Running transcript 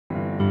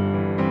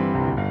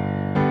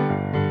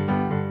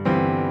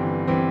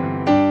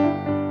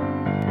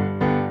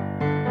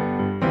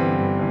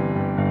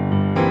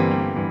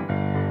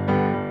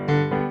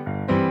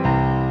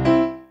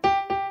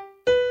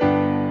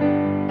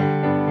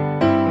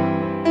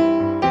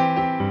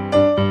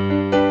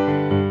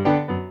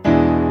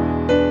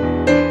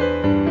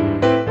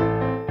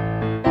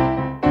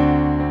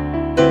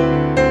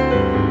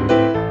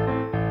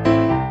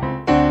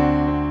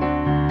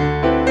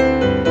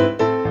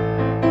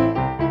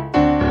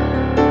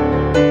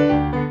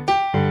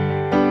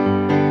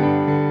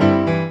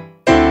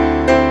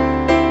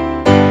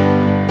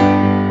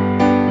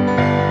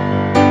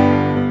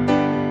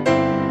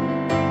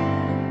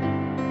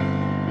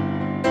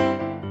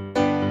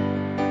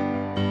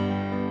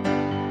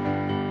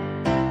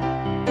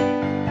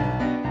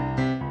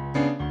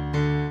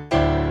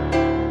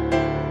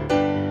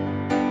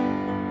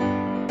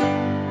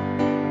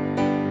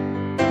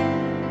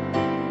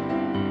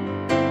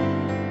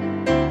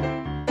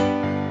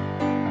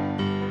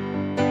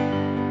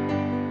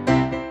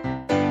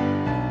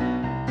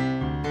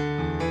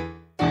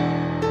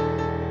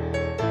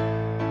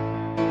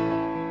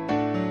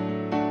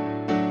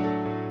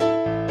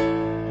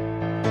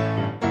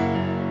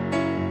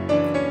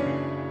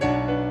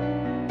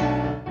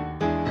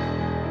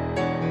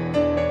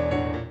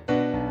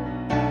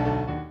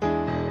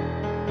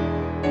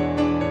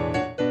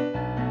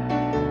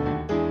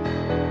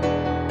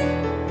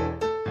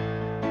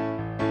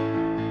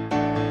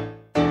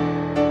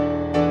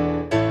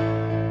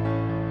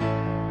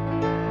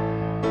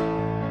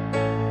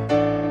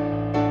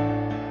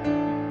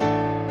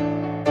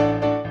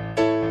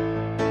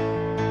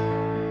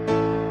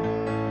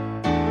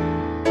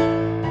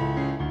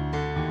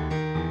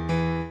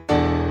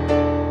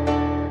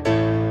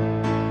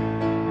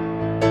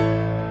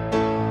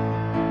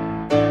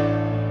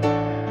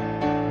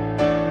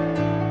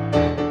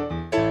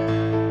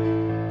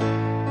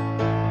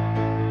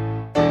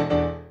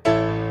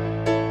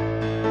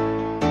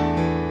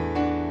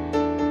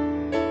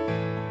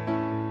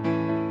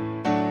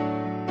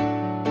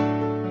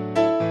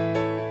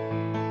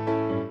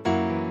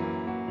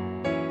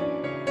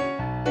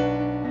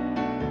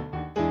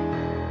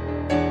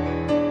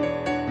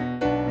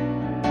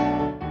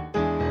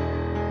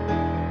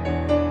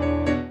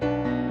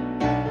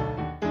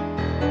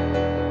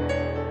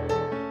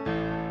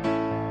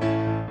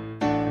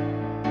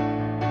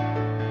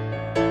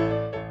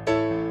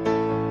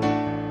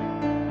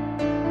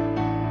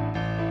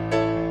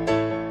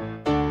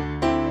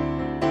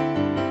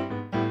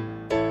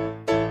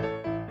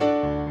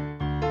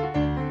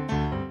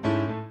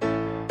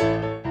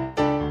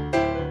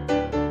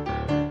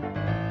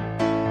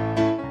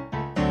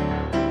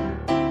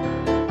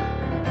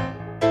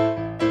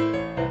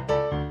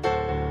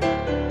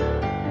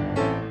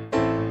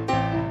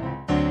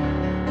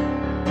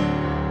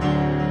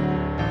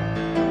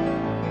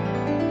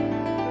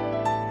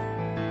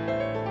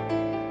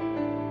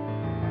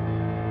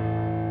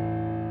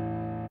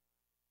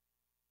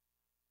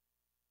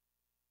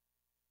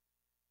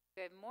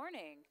Good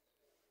morning.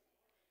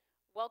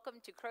 Welcome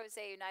to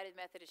Crozet United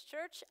Methodist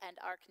Church and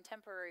our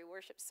contemporary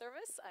worship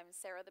service. I'm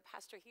Sarah, the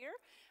pastor here.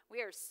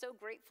 We are so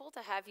grateful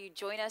to have you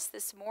join us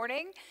this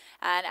morning.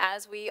 And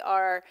as we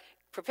are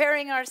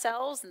preparing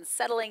ourselves and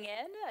settling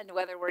in, and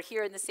whether we're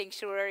here in the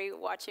sanctuary,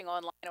 watching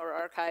online or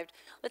archived,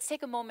 let's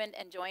take a moment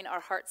and join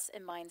our hearts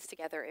and minds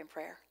together in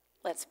prayer.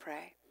 Let's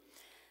pray.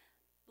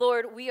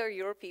 Lord, we are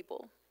your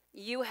people.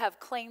 You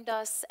have claimed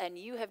us and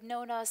you have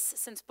known us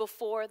since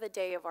before the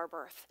day of our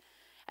birth.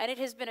 And it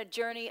has been a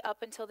journey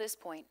up until this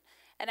point.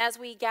 And as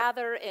we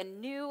gather in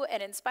new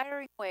and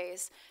inspiring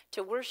ways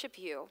to worship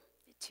you,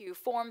 to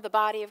form the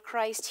body of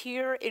Christ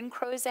here in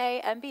Crozet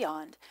and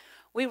beyond,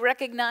 we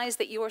recognize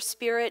that your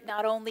Spirit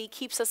not only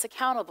keeps us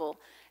accountable,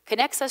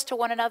 connects us to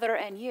one another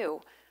and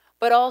you,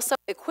 but also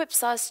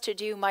equips us to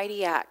do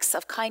mighty acts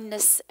of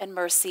kindness and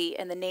mercy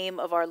in the name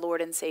of our Lord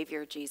and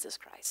Savior, Jesus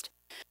Christ.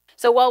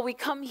 So while we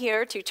come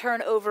here to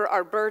turn over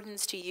our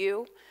burdens to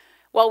you,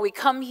 while we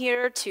come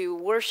here to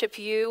worship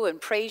you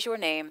and praise your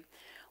name,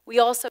 we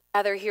also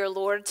gather here,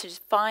 Lord, to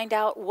find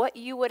out what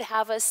you would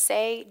have us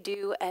say,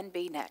 do, and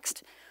be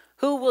next.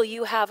 Who will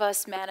you have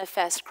us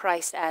manifest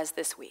Christ as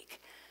this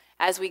week?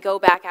 As we go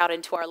back out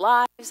into our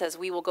lives, as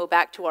we will go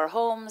back to our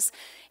homes,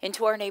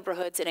 into our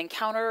neighborhoods, and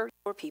encounter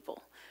your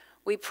people.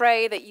 We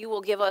pray that you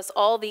will give us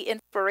all the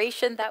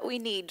inspiration that we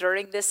need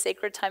during this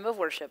sacred time of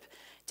worship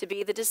to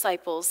be the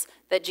disciples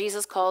that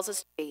Jesus calls us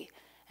to be,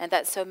 and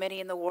that so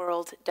many in the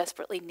world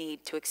desperately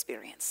need to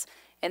experience.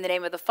 In the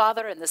name of the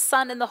Father, and the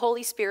Son, and the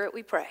Holy Spirit,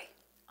 we pray.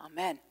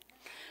 Amen.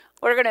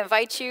 We're going to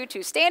invite you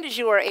to stand as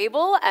you are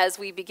able as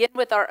we begin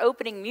with our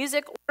opening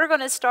music. We're going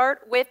to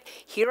start with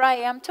Here I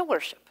Am to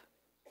Worship.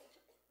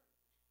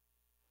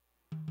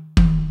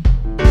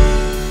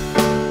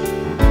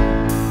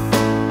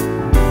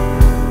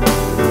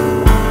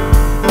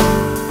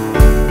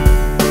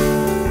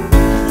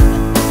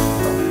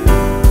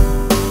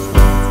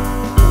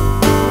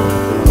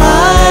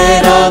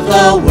 Of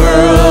the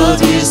world,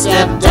 you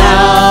step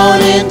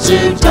down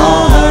into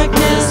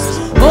darkness.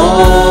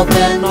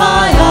 Open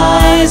my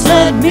eyes,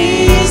 let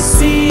me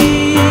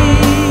see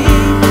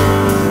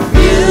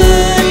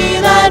beauty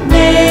that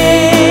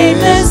made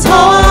this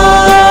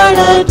heart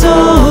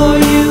adore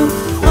you.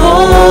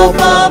 Hope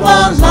of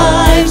a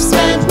life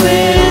spent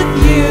with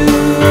you.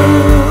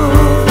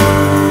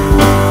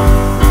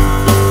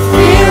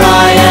 Here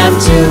I am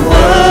to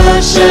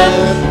worship.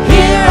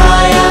 Here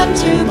I am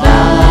to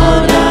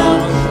bow down.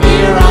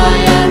 Here I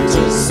am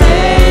to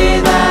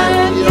say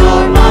that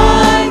you're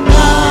my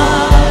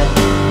God.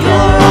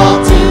 You're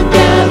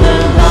altogether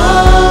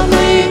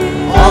lovely,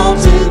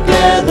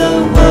 altogether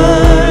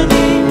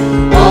worthy,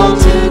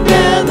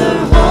 altogether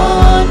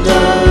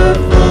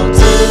wonderful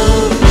to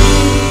me.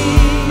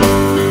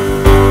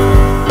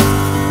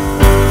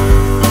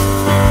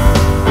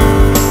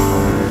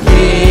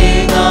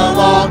 King of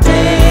all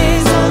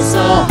days, oh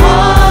so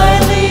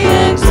highly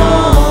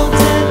exalted.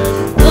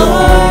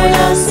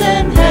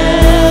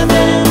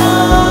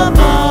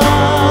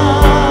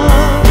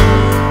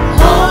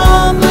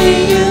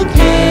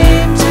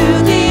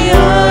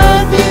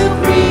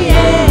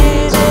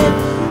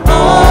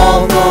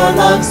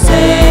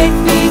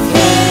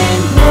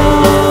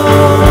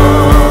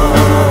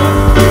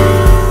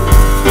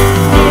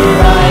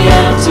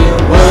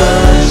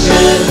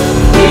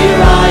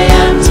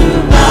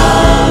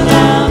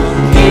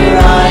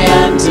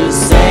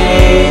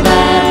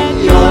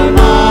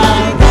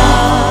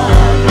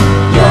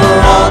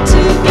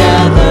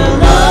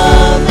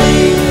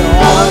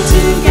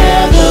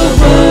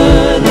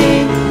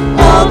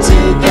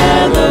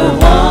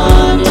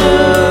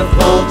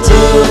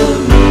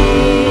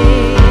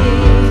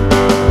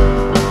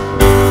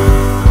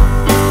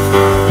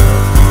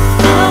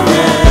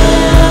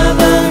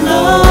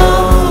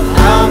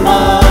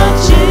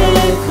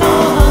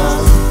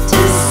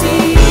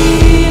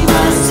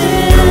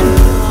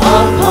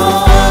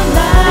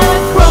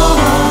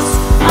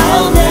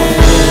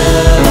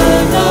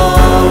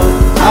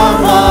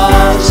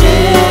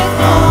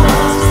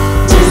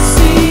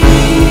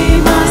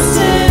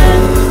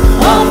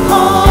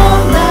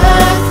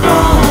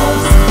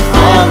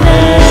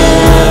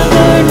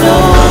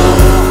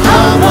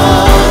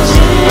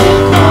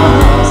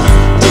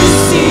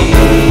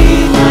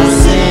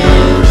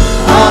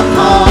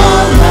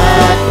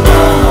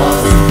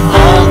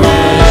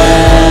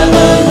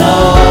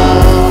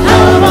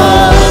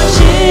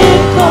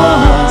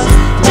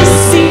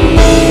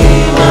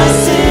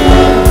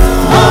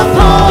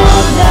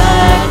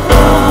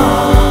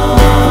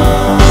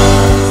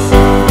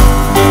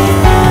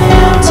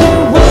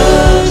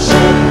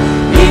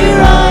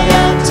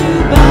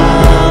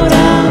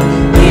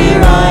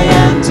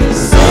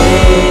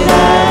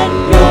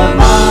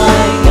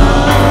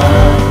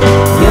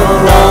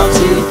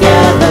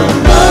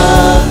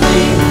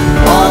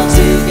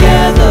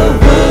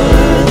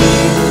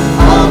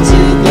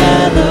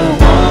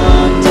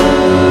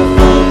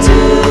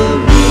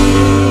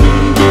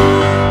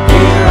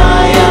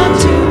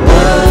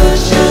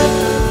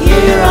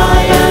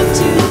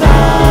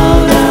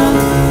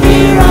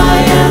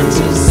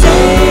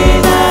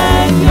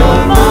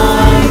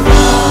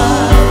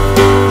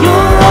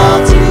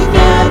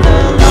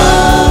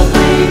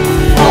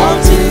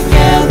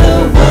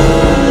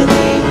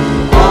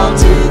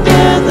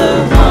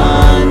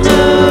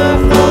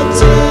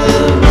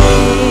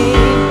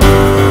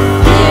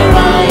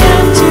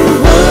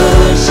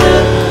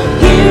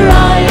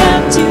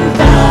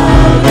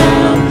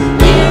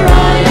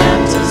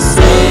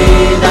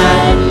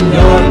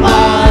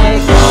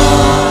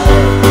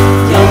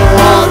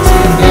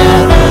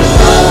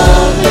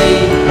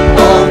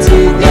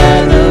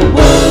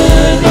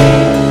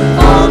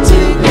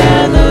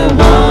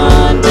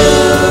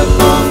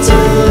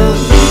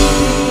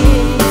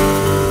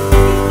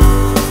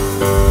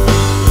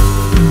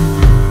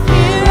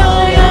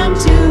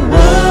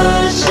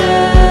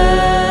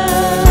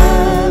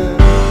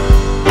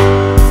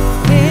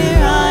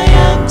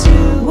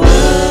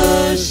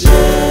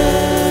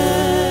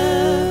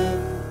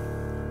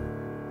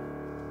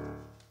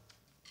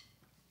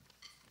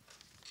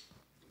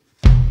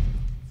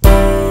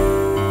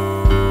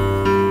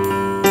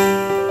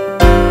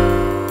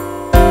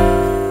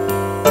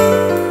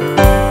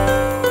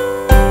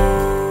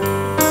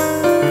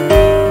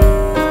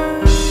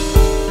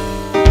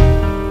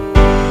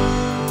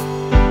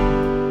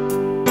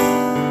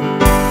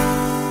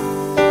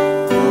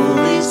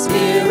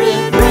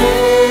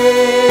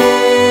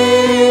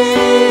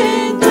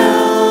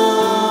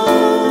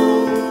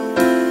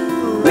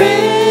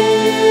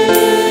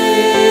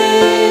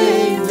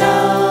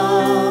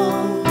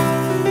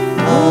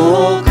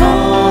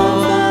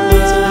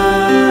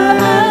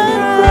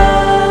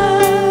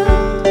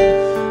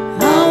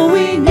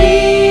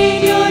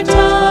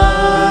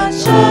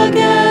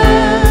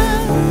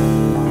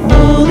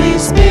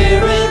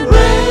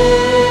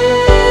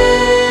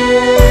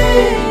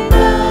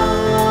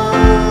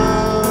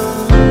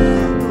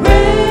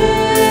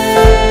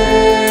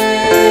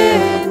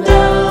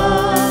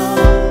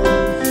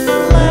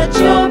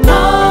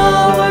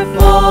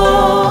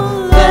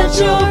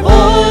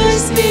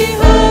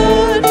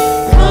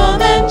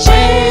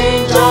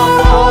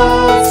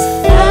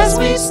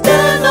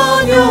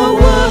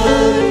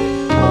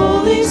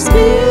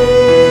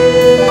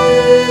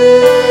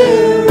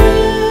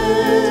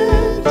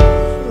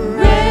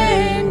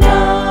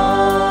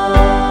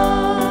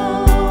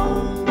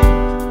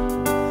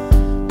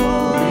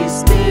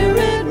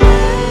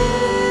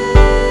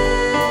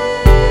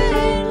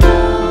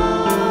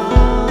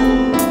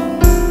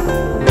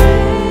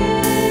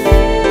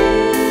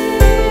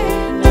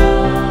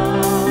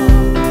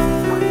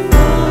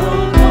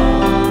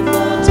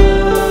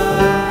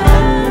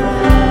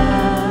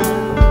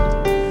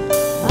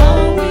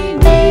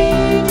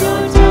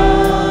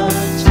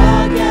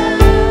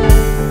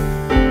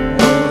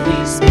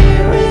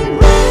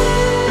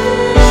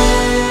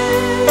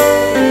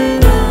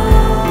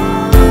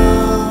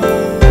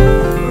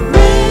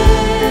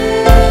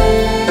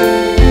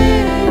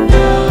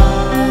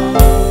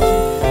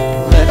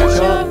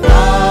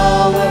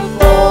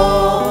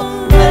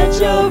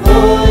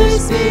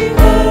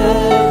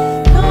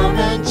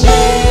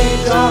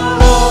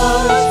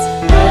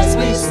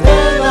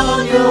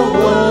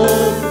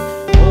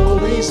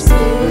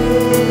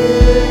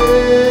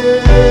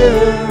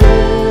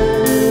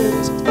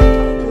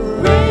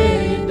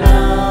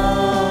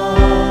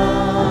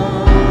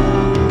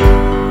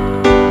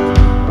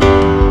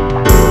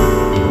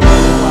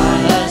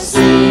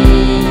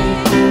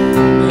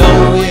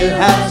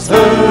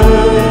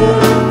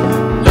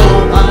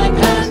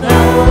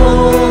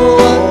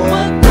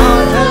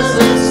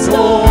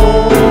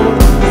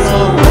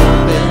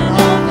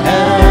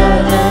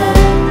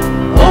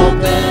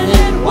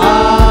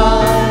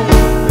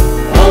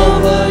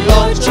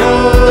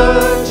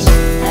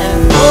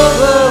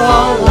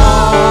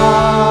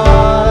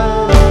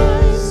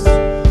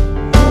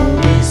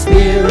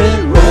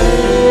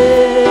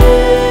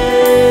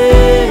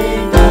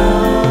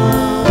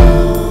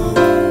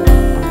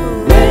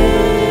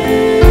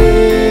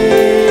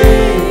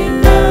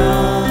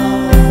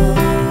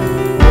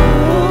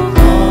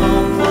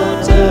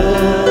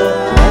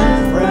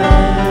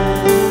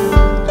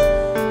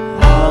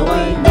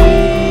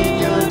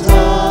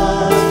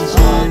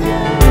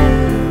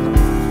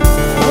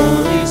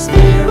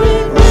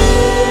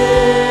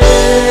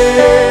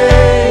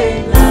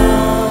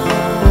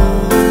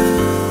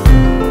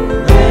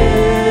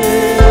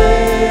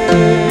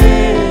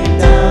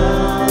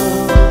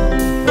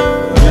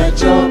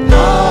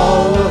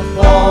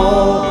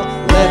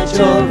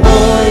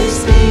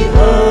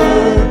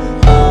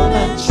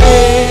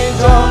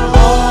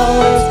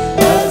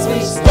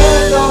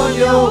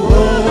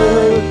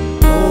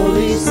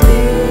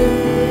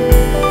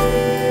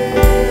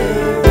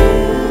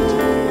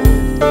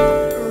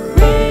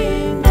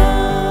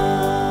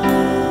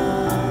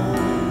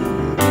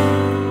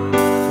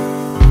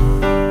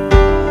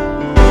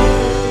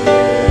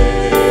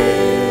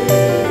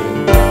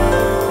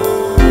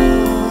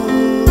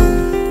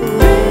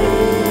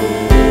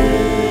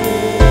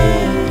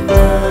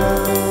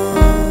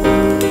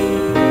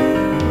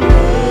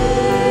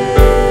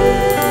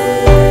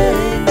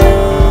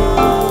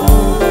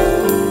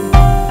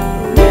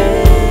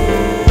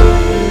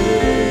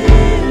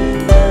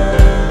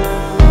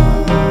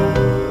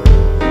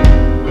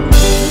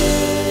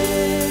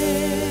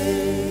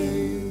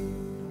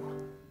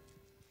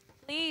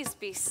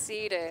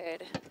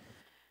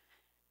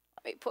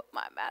 Let me put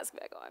my mask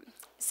back on.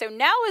 So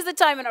now is the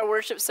time in our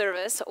worship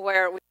service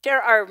where we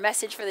share our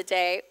message for the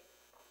day.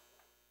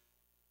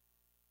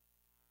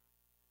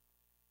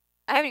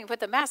 I haven't even put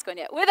the mask on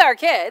yet, with our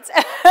kids.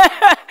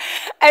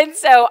 And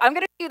so I'm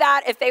going to do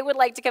that if they would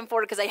like to come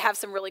forward, because I have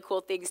some really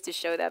cool things to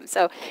show them.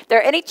 So if there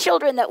are any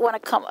children that want to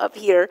come up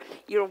here,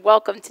 you're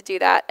welcome to do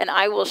that. And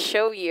I will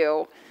show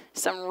you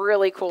some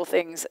really cool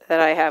things that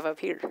I have up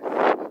here.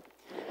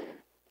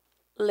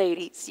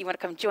 Ladies, you want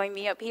to come join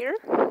me up here?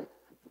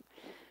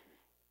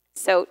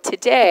 So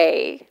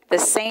today, the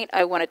saint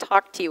I want to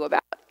talk to you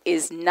about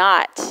is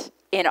not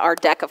in our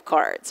deck of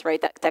cards, right?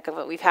 That deck of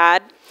what we've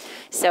had.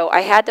 So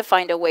I had to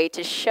find a way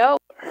to show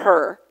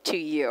her to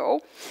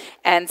you.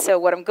 And so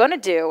what I'm going to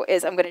do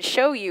is I'm going to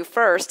show you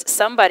first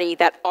somebody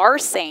that our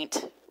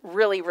saint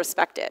really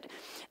respected.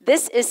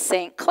 This is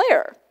St.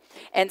 Clare.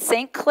 And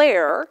St.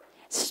 Clare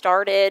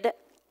started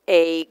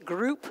a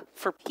group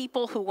for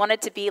people who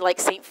wanted to be like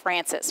St.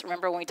 Francis.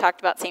 Remember when we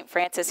talked about St.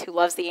 Francis who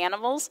loves the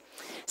animals?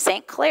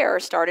 St. Clare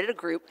started a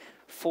group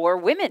for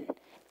women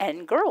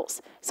and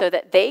girls so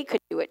that they could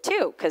do it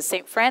too, because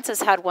St.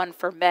 Francis had one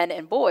for men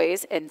and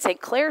boys, and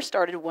St. Clare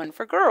started one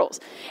for girls.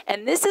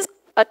 And this is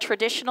a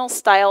traditional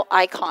style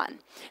icon.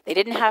 They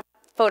didn't have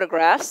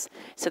photographs,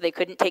 so they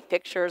couldn't take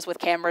pictures with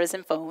cameras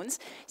and phones.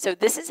 So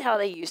this is how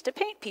they used to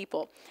paint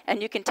people.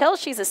 And you can tell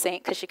she's a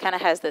saint because she kind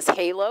of has this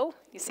halo.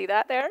 You see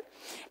that there?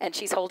 And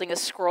she's holding a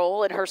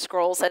scroll, and her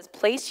scroll says,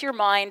 "Place your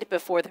mind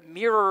before the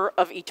mirror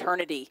of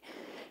eternity,"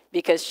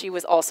 because she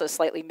was also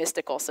slightly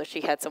mystical, so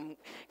she had some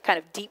kind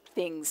of deep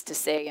things to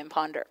say and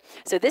ponder.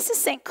 So this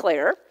is St.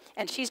 Clare,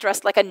 and she's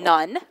dressed like a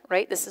nun,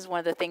 right? This is one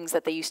of the things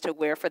that they used to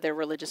wear for their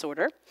religious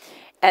order.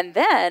 And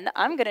then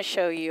I'm going to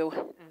show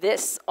you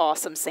this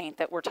awesome saint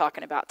that we're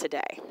talking about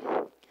today.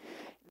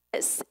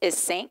 This is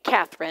St.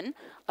 Catherine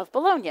of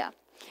Bologna,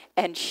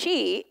 and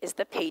she is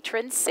the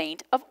patron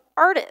saint of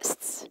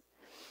artists.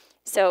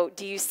 So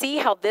do you see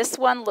how this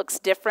one looks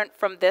different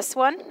from this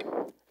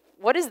one?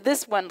 What does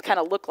this one kind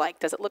of look like?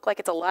 Does it look like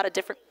it's a lot of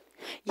different?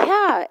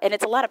 Yeah, and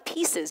it's a lot of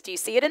pieces. Do you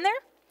see it in there?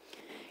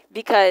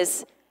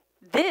 Because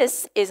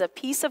this is a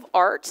piece of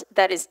art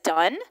that is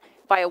done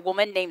by a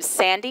woman named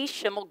Sandy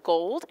Schimmel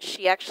Gold.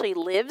 She actually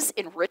lives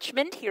in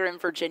Richmond here in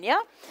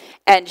Virginia,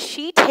 and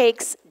she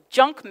takes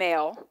junk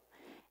mail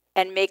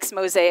and makes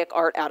mosaic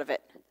art out of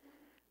it.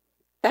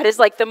 That is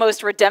like the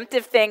most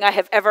redemptive thing I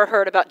have ever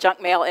heard about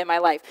junk mail in my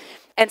life.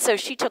 And so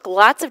she took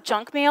lots of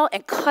junk mail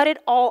and cut it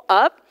all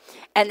up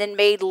and then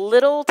made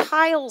little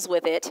tiles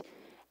with it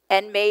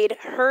and made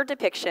her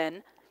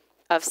depiction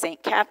of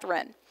St.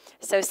 Catherine.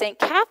 So St.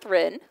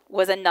 Catherine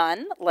was a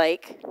nun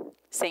like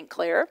St.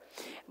 Clare,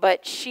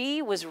 but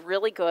she was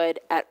really good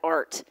at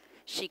art.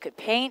 She could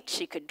paint,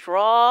 she could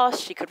draw,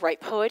 she could write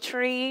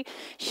poetry,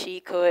 she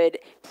could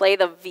play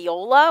the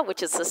viola,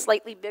 which is a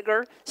slightly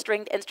bigger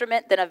stringed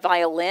instrument than a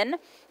violin,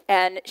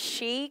 and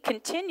she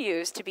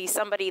continues to be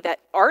somebody that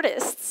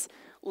artists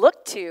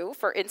look to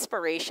for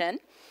inspiration,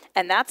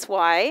 and that's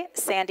why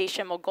Sandy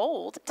Schimmel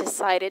Gold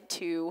decided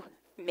to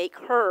make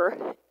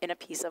her in a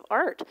piece of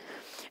art.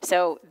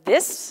 So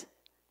this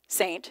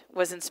saint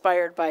was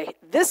inspired by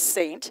this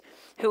saint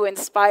who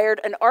inspired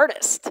an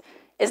artist.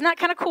 Isn't that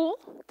kind of cool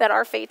that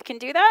our faith can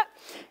do that?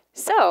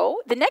 So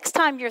the next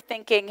time you're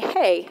thinking,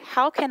 hey,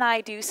 how can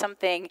I do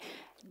something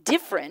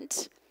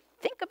different?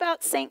 Think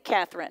about St.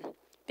 Catherine,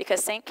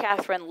 because St.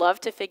 Catherine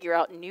loved to figure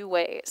out new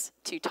ways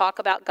to talk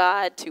about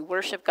God, to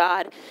worship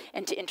God,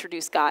 and to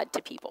introduce God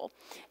to people.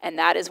 And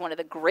that is one of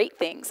the great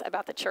things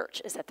about the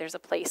church, is that there's a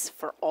place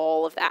for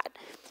all of that.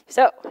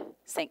 So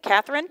St.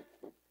 Catherine,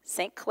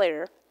 St.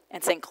 Clare,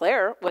 and St.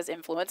 Clare was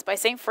influenced by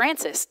St.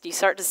 Francis. Do you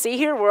start to see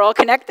here we're all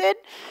connected?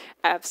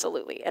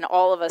 Absolutely. And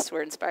all of us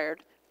were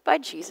inspired by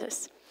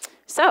Jesus.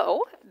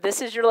 So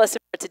this is your lesson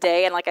for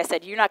today. And like I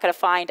said, you're not going to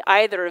find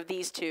either of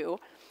these two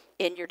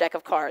in your deck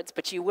of cards,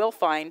 but you will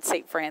find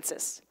St.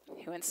 Francis,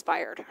 who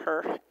inspired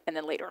her and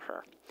then later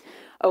her.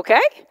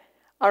 Okay?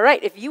 All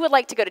right. If you would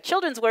like to go to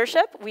children's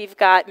worship, we've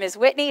got Ms.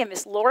 Whitney and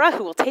Ms. Laura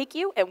who will take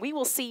you, and we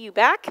will see you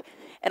back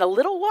in a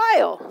little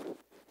while.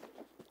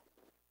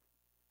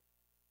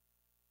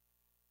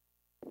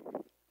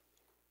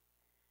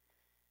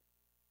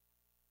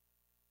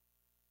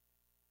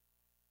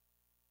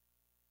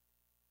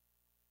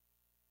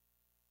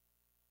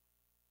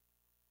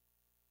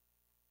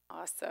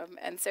 Awesome.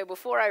 And so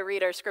before I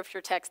read our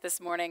scripture text this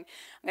morning,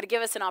 I'm going to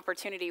give us an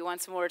opportunity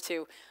once more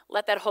to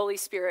let that Holy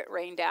Spirit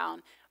rain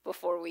down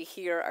before we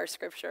hear our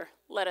scripture.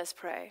 Let us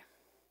pray.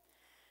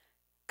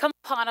 Come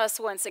upon us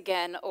once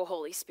again, O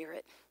Holy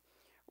Spirit.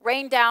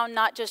 Rain down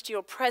not just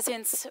your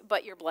presence,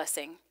 but your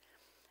blessing.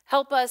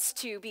 Help us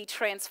to be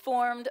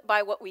transformed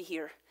by what we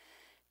hear,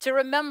 to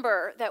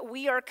remember that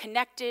we are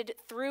connected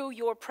through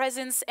your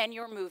presence and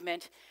your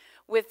movement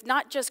with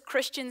not just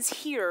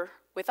Christians here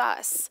with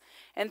us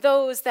and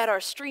those that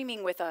are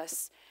streaming with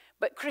us,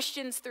 but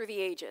Christians through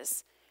the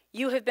ages.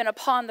 You have been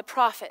upon the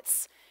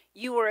prophets.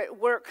 You were at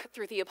work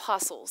through the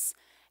apostles,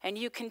 and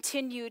you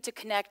continue to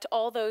connect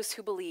all those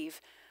who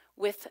believe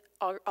with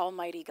our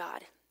Almighty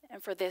God.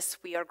 And for this,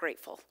 we are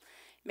grateful.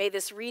 May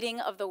this reading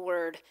of the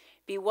word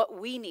be what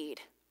we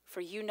need, for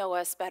you know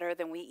us better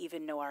than we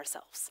even know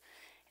ourselves.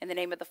 In the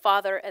name of the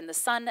Father, and the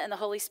Son, and the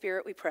Holy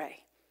Spirit, we pray.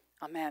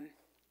 Amen.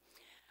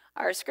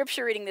 Our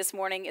scripture reading this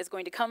morning is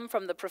going to come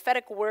from the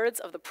prophetic words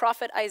of the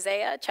prophet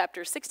Isaiah,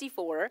 chapter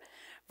 64,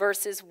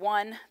 verses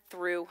 1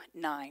 through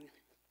 9.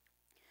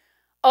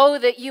 Oh,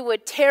 that you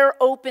would tear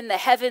open the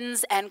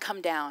heavens and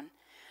come down,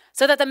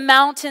 so that the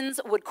mountains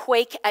would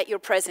quake at your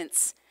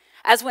presence,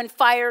 as when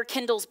fire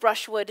kindles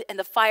brushwood and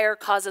the fire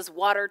causes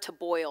water to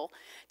boil,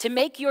 to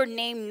make your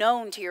name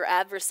known to your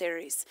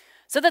adversaries,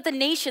 so that the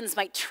nations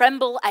might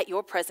tremble at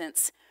your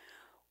presence.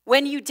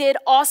 When you did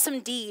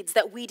awesome deeds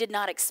that we did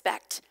not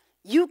expect,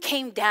 you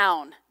came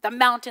down, the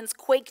mountains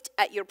quaked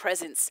at your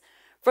presence.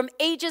 From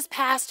ages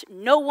past,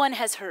 no one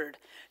has heard,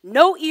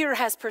 no ear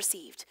has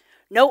perceived,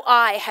 no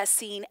eye has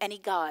seen any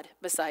God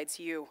besides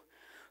you,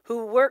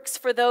 who works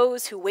for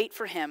those who wait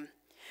for him.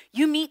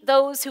 You meet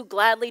those who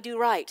gladly do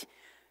right,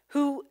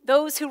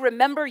 those who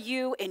remember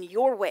you in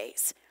your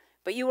ways.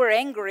 But you were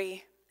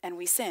angry, and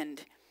we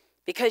sinned.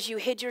 Because you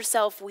hid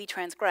yourself, we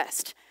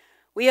transgressed.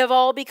 We have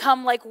all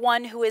become like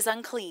one who is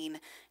unclean,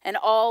 and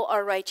all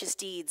our righteous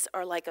deeds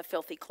are like a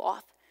filthy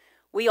cloth.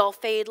 We all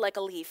fade like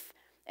a leaf,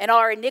 and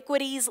our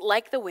iniquities,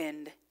 like the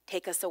wind,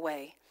 take us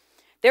away.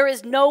 There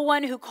is no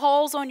one who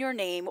calls on your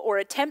name or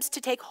attempts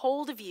to take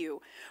hold of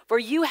you, for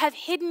you have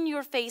hidden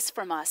your face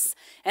from us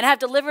and have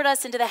delivered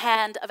us into the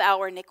hand of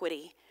our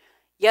iniquity.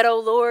 Yet, O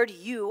Lord,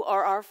 you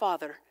are our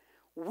Father.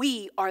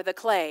 We are the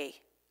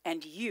clay,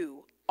 and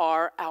you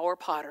are our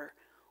potter.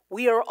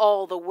 We are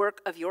all the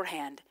work of your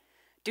hand.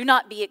 Do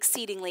not be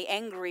exceedingly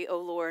angry, O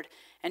Lord,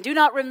 and do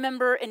not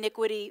remember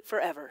iniquity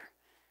forever.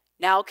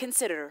 Now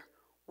consider,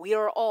 we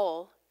are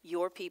all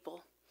your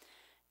people.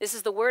 This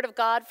is the word of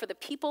God for the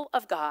people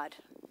of God.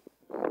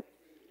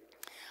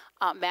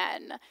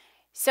 Amen.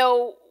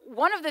 So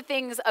one of the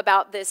things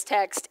about this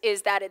text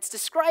is that it's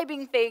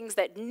describing things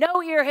that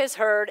no ear has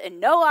heard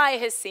and no eye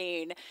has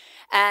seen.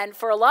 And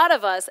for a lot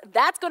of us,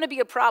 that's going to be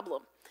a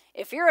problem.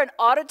 If you're an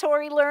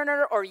auditory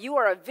learner or you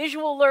are a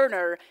visual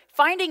learner,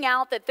 finding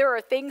out that there are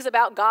things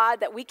about God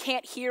that we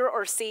can't hear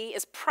or see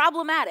is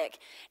problematic.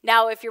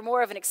 Now, if you're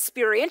more of an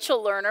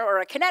experiential learner or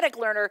a kinetic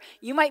learner,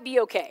 you might be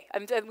okay.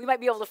 We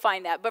might be able to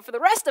find that. But for the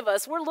rest of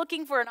us, we're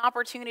looking for an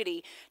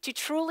opportunity to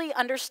truly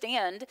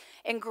understand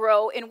and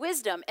grow in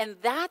wisdom. And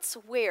that's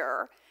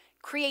where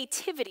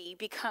creativity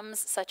becomes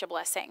such a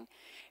blessing.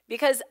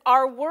 Because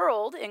our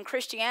world in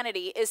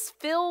Christianity is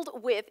filled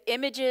with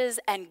images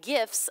and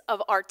gifts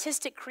of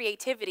artistic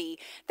creativity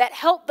that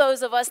help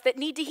those of us that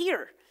need to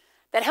hear,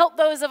 that help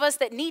those of us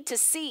that need to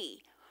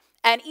see,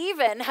 and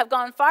even have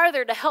gone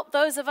farther to help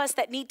those of us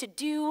that need to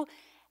do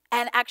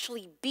and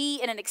actually be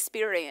in an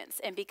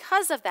experience. And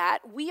because of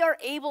that, we are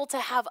able to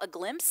have a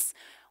glimpse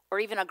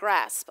or even a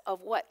grasp of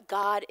what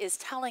God is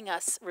telling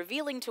us,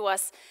 revealing to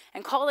us,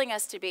 and calling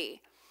us to be.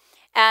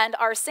 And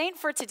our saint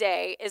for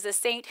today is a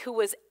saint who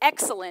was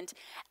excellent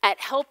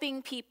at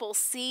helping people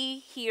see,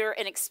 hear,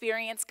 and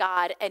experience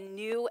God in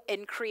new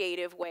and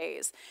creative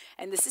ways.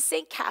 And this is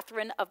St.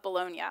 Catherine of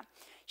Bologna.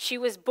 She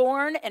was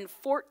born in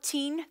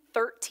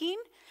 1413,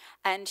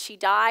 and she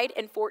died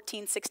in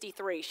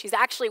 1463. She's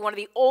actually one of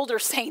the older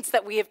saints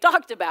that we have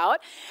talked about,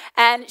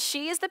 and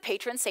she is the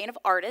patron saint of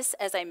artists,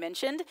 as I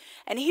mentioned.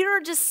 And here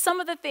are just some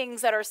of the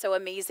things that are so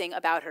amazing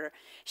about her.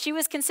 She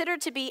was considered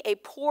to be a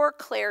Poor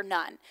Clare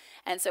nun,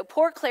 and so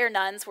Poor Clare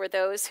nuns were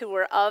those who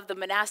were of the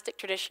monastic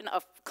tradition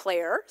of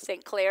Clare,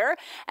 St. Clare,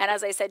 and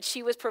as I said,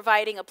 she was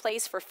providing a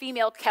place for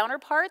female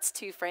counterparts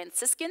to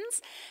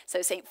Franciscans.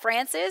 So St.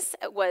 Francis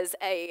was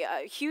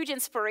a huge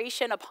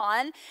inspiration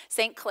upon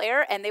St.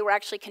 Clare, and they were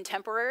actually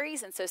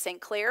contemporaries, and so St.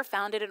 Clare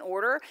founded an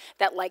order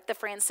that, like the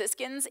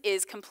Franciscans,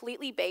 is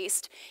completely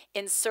based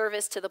in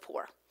service to the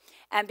poor.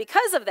 And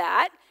because of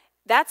that,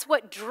 that's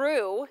what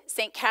drew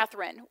St.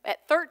 Catherine.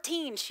 At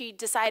 13, she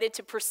decided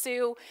to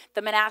pursue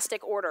the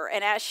monastic order.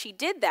 And as she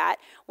did that,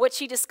 what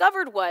she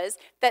discovered was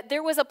that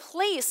there was a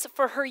place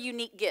for her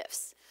unique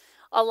gifts.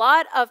 A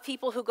lot of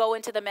people who go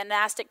into the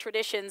monastic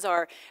traditions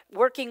are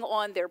working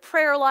on their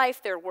prayer life,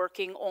 they're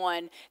working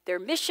on their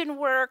mission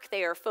work,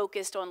 they are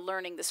focused on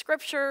learning the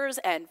scriptures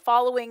and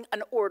following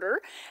an order,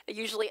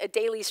 usually a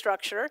daily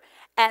structure.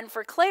 And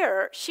for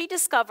Clare, she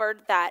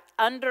discovered that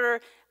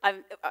under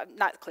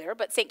not Clare,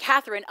 but St.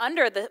 Catherine,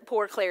 under the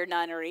Poor Clare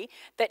nunnery,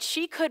 that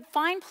she could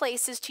find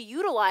places to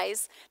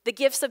utilize the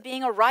gifts of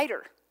being a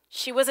writer.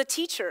 She was a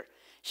teacher,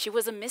 she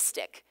was a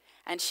mystic,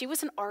 and she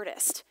was an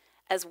artist,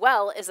 as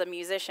well as a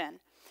musician.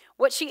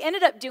 What she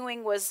ended up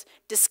doing was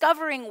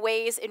discovering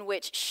ways in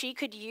which she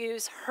could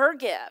use her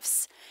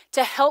gifts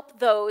to help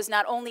those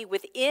not only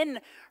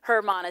within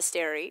her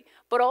monastery,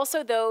 but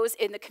also those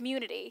in the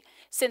community.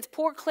 Since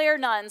Poor Clare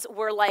nuns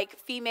were like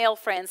female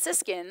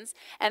Franciscans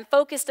and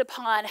focused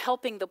upon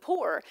helping the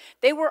poor,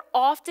 they were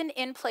often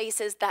in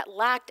places that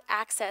lacked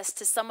access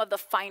to some of the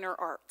finer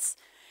arts.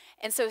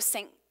 And so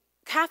St.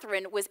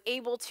 Catherine was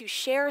able to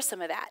share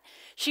some of that.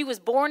 She was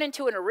born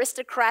into an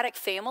aristocratic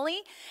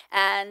family,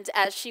 and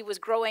as she was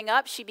growing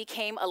up, she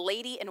became a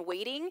lady in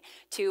waiting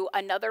to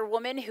another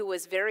woman who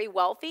was very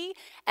wealthy,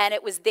 and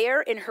it was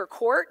there in her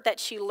court that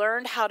she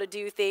learned how to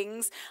do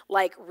things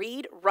like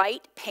read,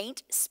 write,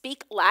 paint,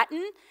 speak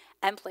Latin,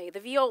 and play the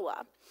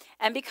viola.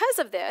 And because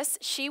of this,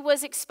 she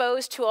was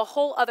exposed to a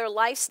whole other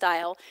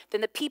lifestyle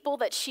than the people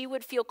that she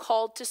would feel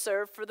called to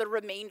serve for the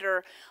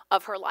remainder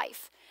of her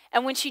life.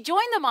 And when she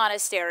joined the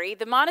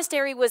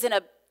monastery was in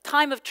a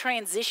time of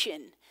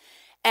transition.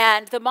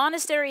 And the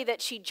monastery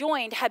that she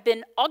joined had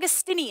been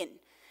Augustinian.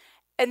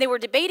 And they were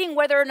debating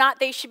whether or not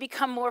they should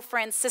become more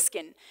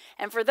Franciscan.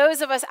 And for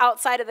those of us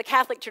outside of the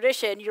Catholic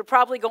tradition, you're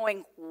probably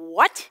going,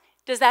 what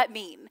does that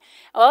mean?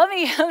 Well, let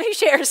me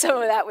share some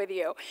of that with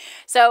you.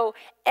 So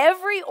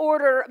every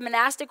order,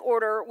 monastic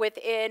order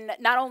within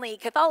not only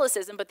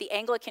Catholicism, but the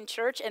Anglican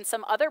Church and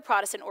some other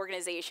Protestant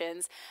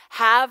organizations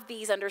have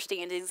these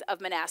understandings of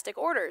monastic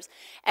orders.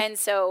 And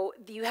so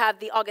you have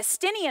the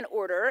Augustinian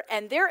order,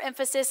 and their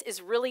emphasis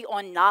is really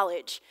on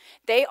knowledge.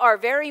 They are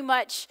very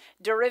much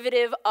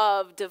derivative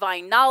of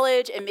divine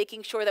knowledge and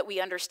making sure that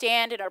we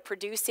understand and are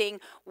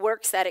producing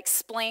works that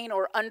explain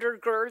or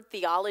undergird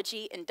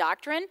theology and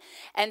doctrine.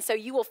 And so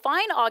you will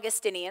find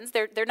Augustinians,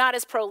 they're not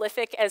as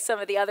prolific as some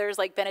of the others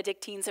like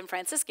Benedictines and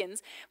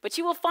Franciscans, but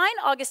you will find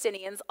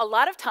Augustinians a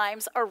lot of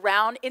times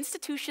around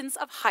institutions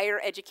of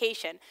higher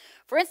education.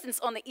 For instance,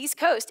 on the East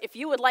Coast, if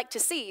you would like to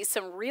see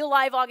some real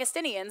live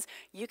Augustinians,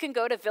 you can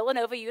go to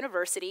Villanova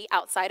University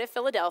outside of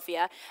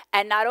Philadelphia,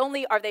 and not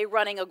only are they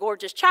running a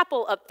gorgeous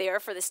chapel up there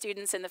for the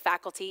students and the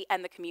faculty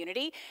and the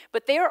community,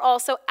 but they are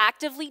also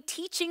actively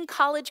teaching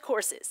college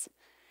courses.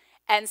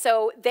 And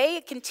so they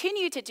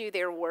continue to do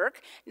their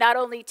work, not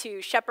only to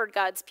shepherd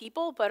God's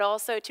people, but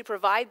also to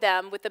provide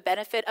them with the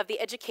benefit of the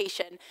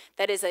education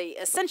that is an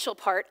essential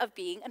part of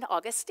being an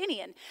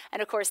Augustinian.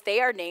 And of course, they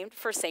are named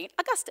for St.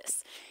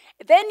 Augustus.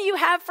 Then you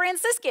have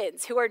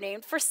Franciscans, who are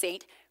named for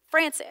St.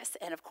 Francis.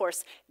 And of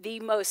course,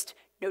 the most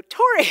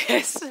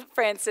notorious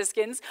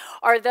Franciscans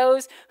are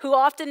those who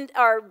often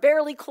are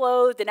barely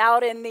clothed and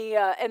out in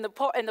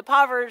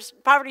the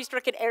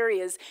poverty-stricken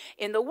areas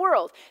in the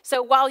world.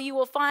 So while you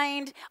will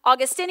find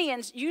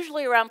Augustinians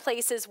usually around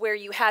places where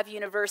you have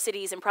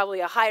universities and probably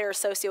a higher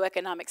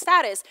socioeconomic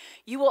status,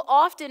 you will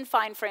often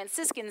find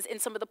Franciscans in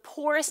some of the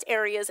poorest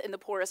areas in the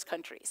poorest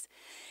countries.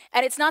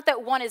 And it's not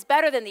that one is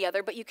better than the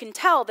other, but you can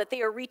tell that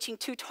they are reaching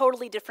two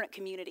totally different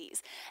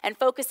communities and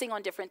focusing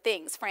on different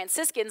things.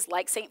 Franciscans,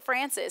 like St.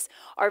 Francis,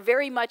 are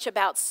very much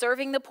about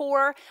serving the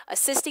poor,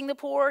 assisting the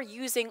poor,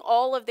 using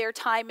all of their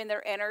time and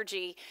their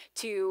energy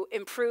to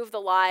improve the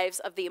lives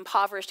of the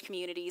impoverished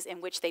communities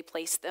in which they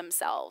place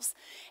themselves.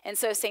 And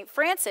so St.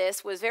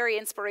 Francis was very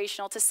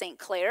inspirational to St.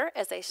 Clare,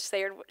 as I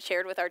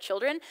shared with our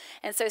children.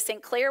 And so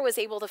St. Clare was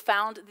able to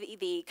found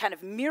the kind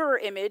of mirror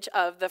image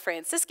of the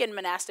Franciscan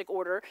monastic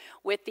order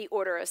with the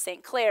Order of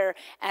St. Clare.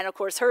 And of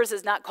course, hers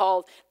is not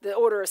called the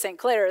Order of St.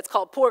 Clare, it's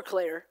called Poor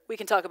Clare. We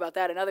can talk about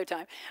that another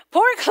time.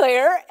 Poor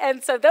Clare,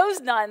 and so those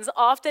nuns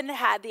often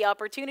had the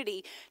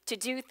opportunity to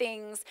do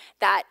things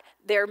that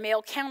their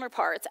male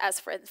counterparts as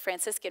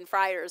Franciscan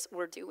friars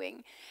were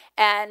doing.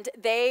 And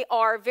they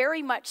are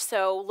very much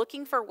so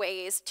looking for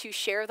ways to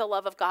share the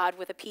love of God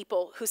with a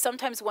people who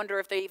sometimes wonder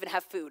if they even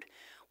have food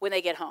when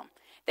they get home.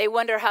 They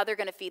wonder how they're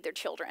going to feed their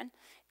children.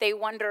 They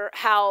wonder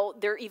how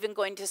they're even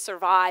going to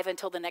survive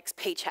until the next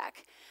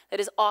paycheck. That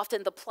is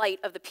often the plight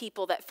of the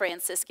people that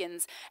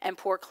Franciscans and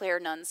Poor Clare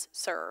nuns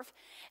serve.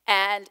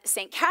 And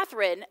St.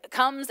 Catherine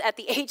comes at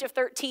the age of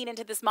 13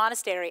 into this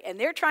monastery, and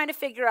they're trying to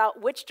figure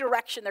out which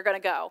direction they're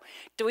going to go.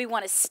 Do we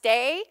want to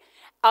stay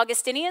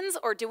Augustinians,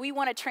 or do we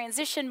want to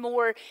transition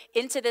more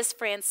into this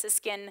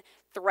Franciscan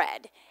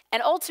thread?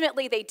 And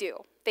ultimately they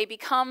do. They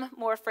become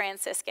more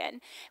Franciscan,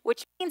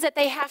 which means that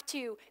they have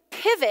to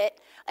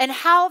pivot in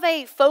how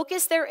they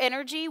focus their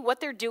energy, what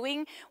they're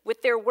doing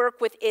with their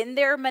work within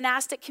their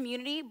monastic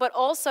community, but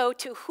also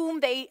to whom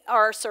they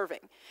are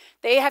serving.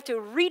 They have to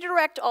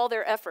redirect all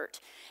their effort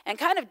and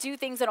kind of do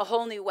things in a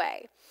whole new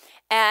way.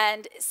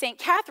 And St.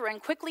 Catherine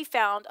quickly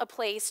found a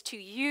place to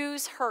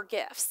use her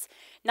gifts.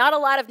 Not a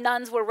lot of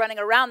nuns were running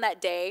around that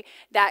day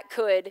that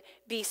could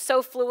be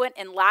so fluent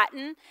in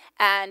Latin,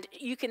 and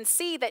you can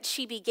see that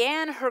she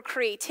began her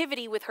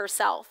creativity with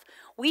herself.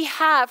 We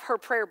have her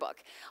prayer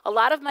book. A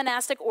lot of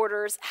monastic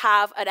orders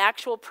have an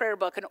actual prayer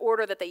book, an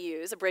order that they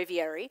use, a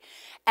breviary,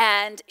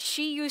 and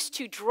she used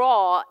to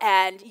draw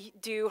and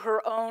do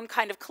her own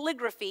kind of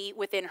calligraphy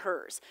within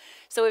hers.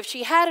 So if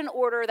she had an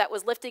order that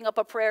was lifting up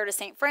a prayer to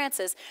St.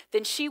 Francis,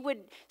 then she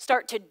would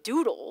start to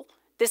doodle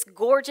this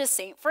gorgeous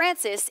St.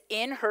 Francis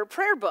in her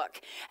prayer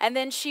book, and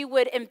then she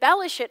would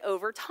embellish it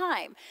over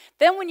time.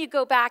 Then when you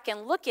go back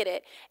and look at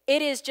it,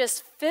 it is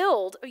just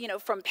filled,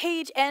 from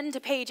page end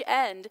to page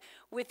end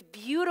with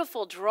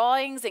beautiful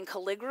drawings and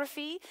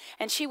calligraphy,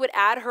 and she would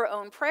add her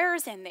own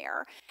prayers in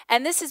there.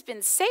 And this has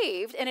been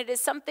saved, and it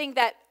is something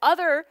that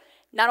other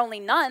not only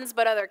nuns,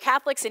 but other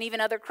Catholics and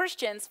even other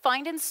Christians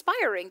find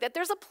inspiring, that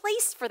there's a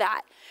place for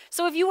that.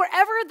 So if you were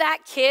ever that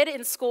kid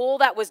in school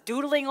that was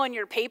doodling on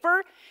your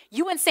paper,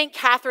 you and St.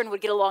 Catherine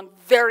would get along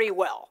very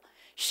well.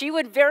 She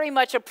would very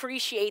much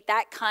appreciate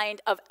that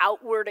kind of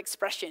outward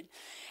expression.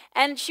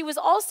 And she was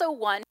also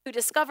one who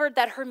discovered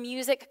that her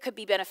music could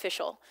be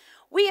beneficial.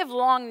 We have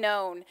long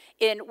known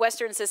in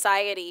Western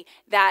society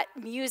that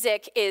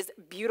music is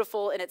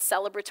beautiful and it's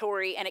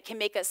celebratory and it can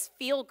make us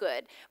feel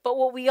good. But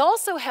what we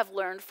also have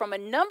learned from a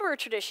number of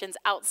traditions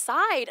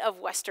outside of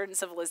Western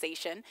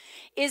civilization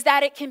is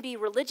that it can be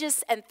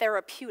religious and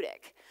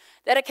therapeutic,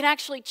 that it can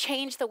actually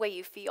change the way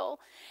you feel.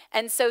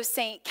 And so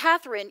St.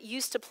 Catherine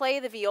used to play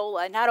the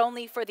viola, not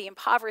only for the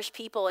impoverished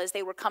people as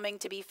they were coming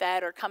to be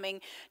fed or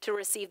coming to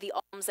receive the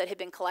alms that had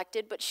been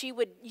collected, but she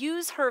would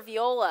use her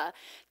viola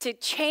to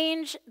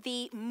change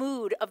the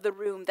mood of the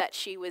room that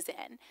she was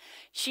in.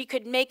 She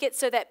could make it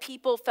so that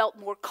people felt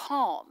more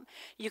calm.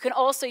 You can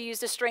also use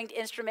the stringed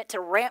instrument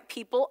to ramp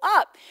people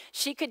up.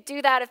 She could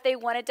do that if they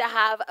wanted to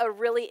have a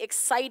really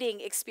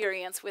exciting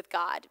experience with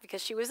God,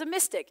 because she was a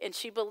mystic and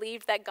she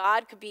believed that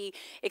God could be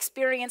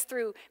experienced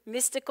through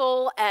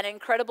mystical and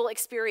incredible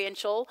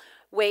experiential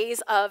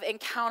ways of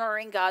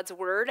encountering God's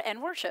word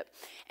and worship.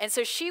 And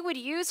so she would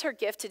use her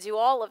gift to do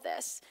all of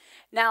this.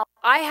 Now,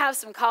 I have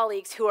some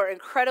colleagues who are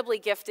incredibly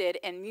gifted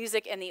in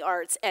music and the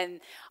arts, and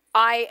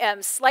I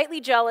am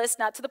slightly jealous,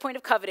 not to the point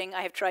of coveting,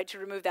 I have tried to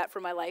remove that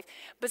from my life,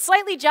 but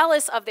slightly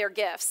jealous of their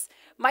gifts.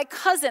 My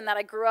cousin that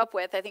I grew up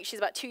with, I think she's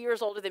about 2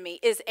 years older than me,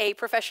 is a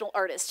professional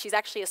artist. She's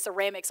actually a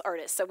ceramics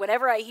artist. So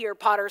whenever I hear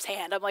Potter's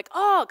Hand, I'm like,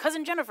 oh,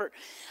 Cousin Jennifer.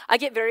 I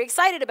get very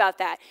excited about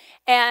that.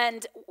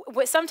 And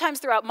sometimes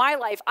throughout my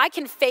life, I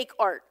can fake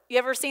art. You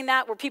ever seen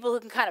that, where people who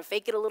can kind of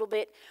fake it a little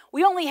bit?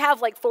 We only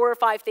have like 4 or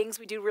 5 things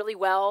we do really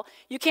well.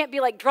 You can't be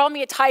like, draw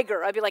me a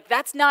tiger. I'd be like,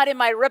 that's not in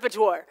my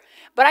repertoire.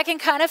 But I can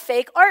kind of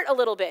fake art a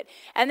little bit.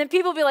 And then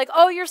people be like,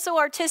 oh, you're so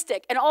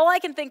artistic. And all I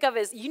can think of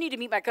is, you need to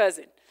meet my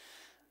cousin.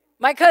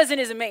 My cousin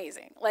is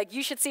amazing. Like,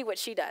 you should see what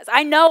she does.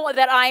 I know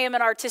that I am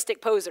an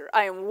artistic poser.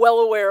 I am well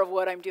aware of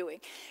what I'm doing.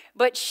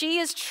 But she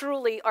is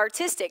truly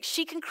artistic.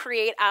 She can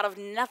create out of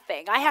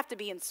nothing. I have to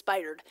be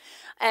inspired.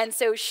 And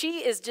so she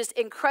is just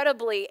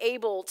incredibly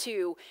able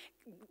to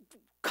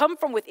come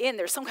from within.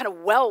 There's some kind of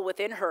well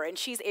within her, and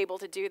she's able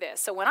to do this.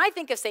 So when I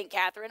think of St.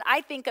 Catherine,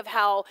 I think of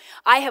how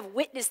I have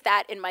witnessed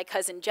that in my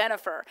cousin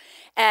Jennifer.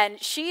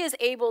 And she is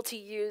able to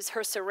use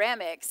her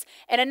ceramics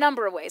in a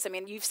number of ways. I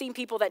mean, you've seen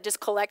people that just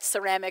collect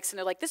ceramics, and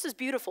they're like, this is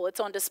beautiful, it's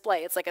on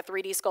display. It's like a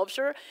 3D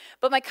sculpture.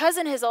 But my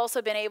cousin has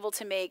also been able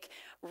to make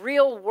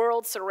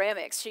real-world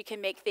ceramics. She can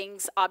make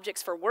things,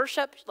 objects for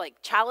worship, like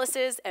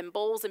chalices and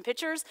bowls and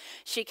pitchers.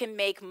 She can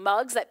make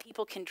mugs that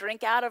people can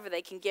drink out of or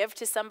they can give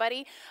to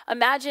somebody.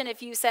 Imagine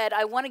if you said,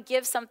 I want to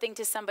give something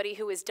to somebody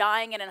who is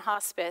dying and in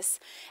hospice,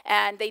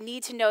 and they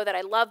need to know that I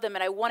love them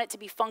and I want it to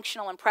be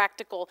functional and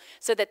practical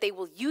so that they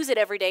will use it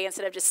every day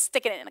instead of just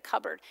sticking it in a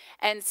cupboard.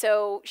 And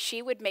so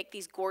she would make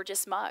these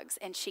gorgeous mugs,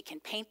 and she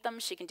can paint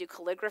them, she can do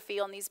calligraphy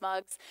on these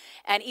mugs,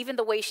 and even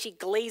the way she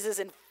glazes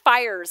and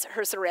fires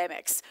her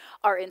ceramics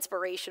are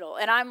inspirational.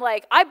 And I'm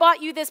like, I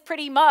bought you this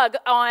pretty mug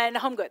on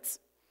HomeGoods.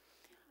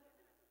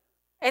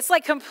 It's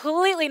like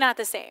completely not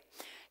the same.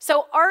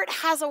 So art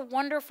has a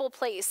wonderful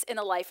place in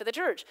the life of the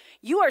church.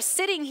 You are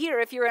sitting here,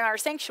 if you're in our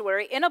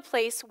sanctuary, in a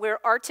place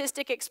where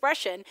artistic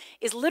expression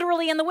is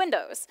literally in the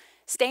windows.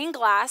 Stained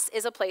glass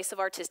is a place of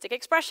artistic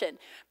expression.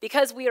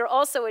 Because we are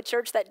also a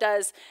church that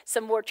does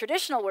some more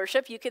traditional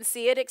worship, you can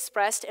see it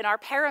expressed in our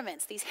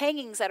paraments, these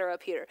hangings that are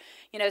up here.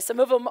 You know, some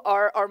of them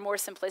are more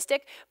simplistic,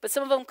 but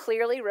some of them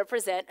clearly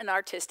represent an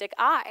artistic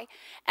eye.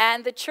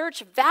 And the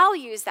church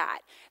values that.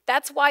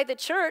 That's why the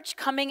church,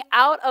 coming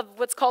out of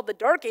what's called the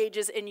Dark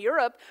Ages in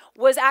Europe,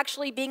 was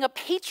actually being a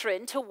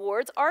patron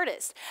towards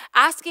artists,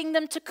 asking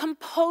them to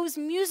compose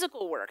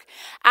musical work,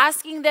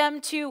 asking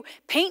them to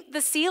paint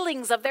the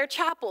ceilings of their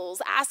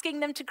chapels, asking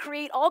them to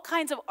create all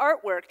kinds of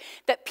artwork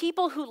that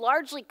people who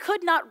largely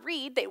could not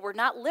read, they were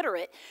not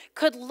literate,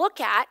 could look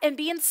at and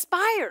be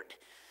inspired.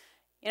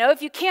 You know,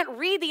 if you can't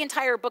read the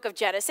entire book of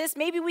Genesis,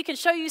 maybe we can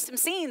show you some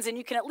scenes and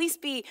you can at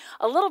least be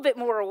a little bit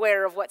more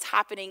aware of what's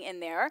happening in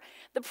there.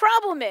 The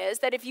problem is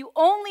that if you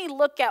only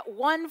look at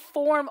one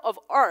form of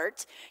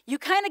art, you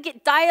kind of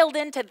get dialed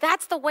into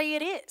that's the way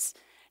it is.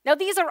 Now,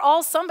 these are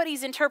all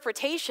somebody's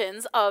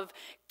interpretations of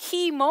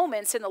key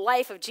moments in the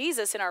life of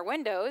Jesus in our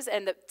windows,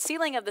 and the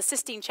ceiling of the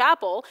Sistine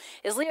Chapel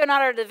is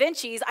Leonardo da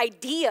Vinci's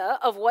idea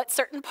of what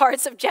certain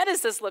parts of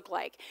Genesis look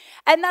like.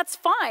 And that's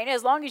fine,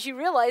 as long as you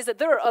realize that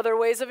there are other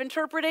ways of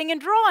interpreting and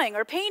drawing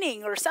or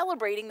painting or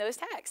celebrating those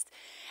texts.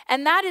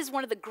 And that is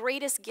one of the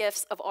greatest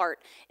gifts of art,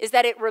 is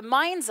that it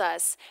reminds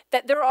us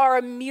that there are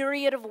a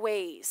myriad of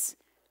ways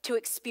to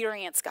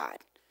experience God.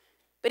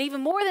 But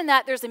even more than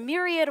that, there's a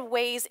myriad of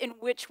ways in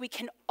which we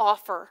can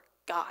offer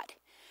God.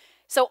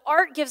 So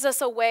art gives us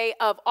a way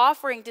of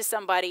offering to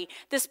somebody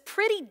this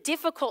pretty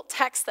difficult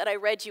text that I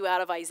read you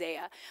out of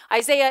Isaiah.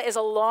 Isaiah is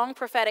a long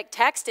prophetic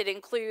text. It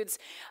includes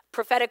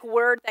prophetic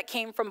word that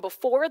came from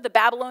before the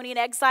Babylonian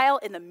exile,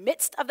 in the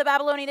midst of the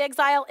Babylonian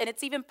exile, and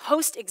it's even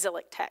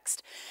post-exilic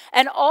text.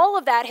 And all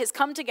of that has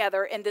come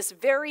together in this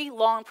very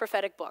long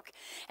prophetic book.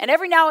 And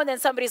every now and then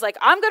somebody's like,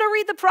 I'm going to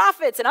read the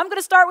prophets, and I'm going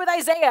to start with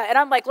Isaiah. And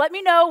I'm like, let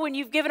me know when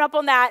you've given up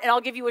on that, and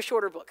I'll give you a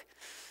shorter book.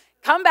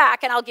 Come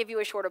back and I'll give you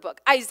a shorter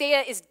book.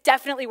 Isaiah is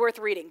definitely worth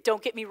reading,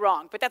 don't get me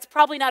wrong, but that's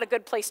probably not a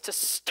good place to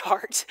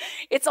start.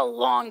 It's a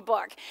long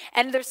book.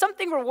 And there's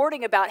something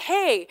rewarding about,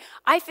 hey,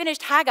 I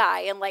finished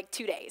Haggai in like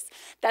 2 days.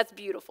 That's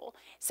beautiful.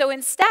 So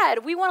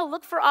instead, we want to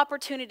look for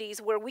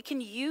opportunities where we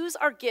can use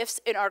our gifts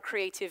in our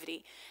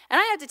creativity. And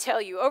I have to tell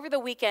you, over the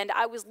weekend,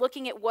 I was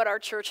looking at what our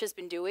church has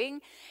been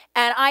doing,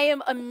 and I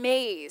am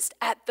amazed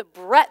at the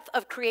breadth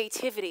of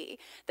creativity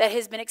that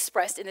has been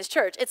expressed in this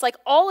church. It's like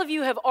all of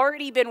you have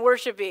already been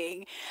worshiping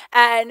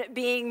and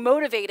being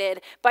motivated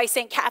by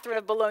St. Catherine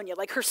of Bologna.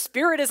 Like her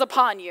spirit is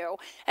upon you,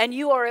 and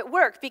you are at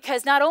work,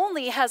 because not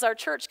only has our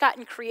church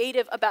gotten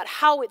creative about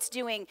how it's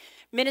doing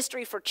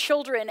ministry for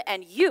children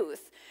and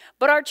youth,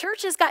 but our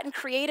church has gotten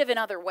creative in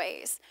other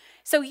ways.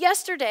 So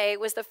yesterday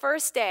was the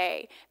first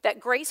day that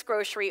Grace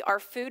Grocery, our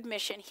food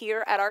mission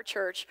here at our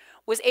church,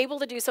 was able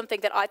to do something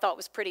that I thought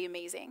was pretty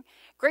amazing.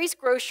 Grace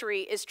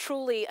Grocery is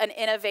truly an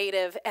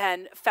innovative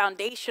and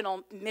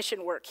foundational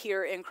mission work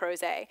here in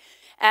Crozet.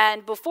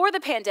 And before the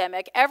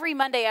pandemic, every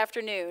Monday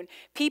afternoon,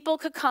 people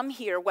could come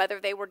here, whether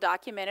they were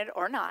documented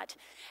or not,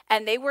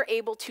 and they were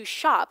able to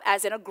shop,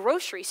 as in a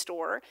grocery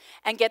store,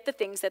 and get the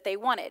things that they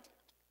wanted.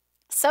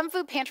 Some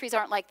food pantries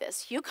aren't like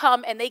this. You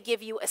come and they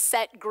give you a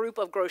set group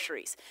of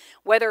groceries.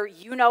 Whether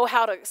you know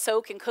how to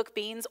soak and cook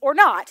beans or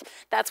not,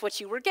 that's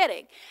what you were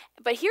getting.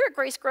 But here at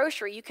Grace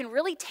Grocery, you can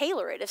really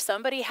tailor it. If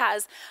somebody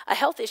has a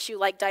health issue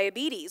like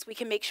diabetes, we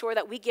can make sure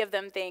that we give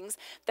them things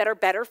that are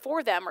better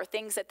for them, or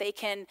things that they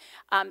can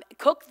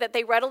cook that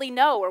they readily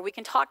know, or we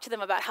can talk to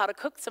them about how to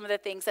cook some of the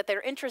things that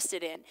they're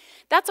interested in.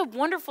 That's a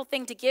wonderful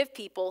thing to give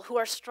people who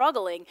are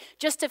struggling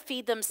just to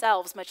feed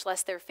themselves, much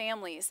less their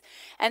families.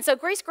 And so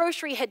Grace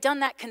Grocery had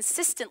done that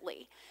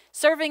consistently,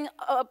 serving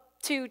up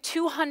to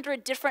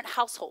 200 different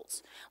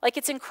households. Like,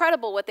 it's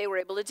incredible what they were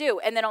able to do.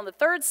 And then on the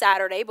third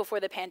Saturday before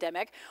the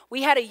pandemic,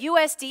 we had a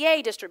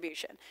USDA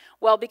distribution.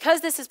 Well,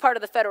 because this is part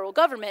of the federal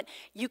government,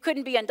 you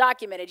couldn't be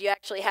undocumented. You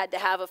actually had to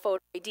have a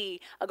photo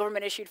ID, a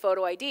government-issued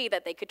photo ID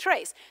that they could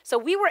trace. So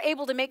we were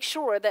able to make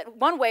sure that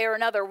one way or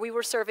another, we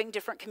were serving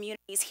different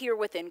communities here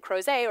within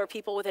Crozet, or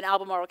people within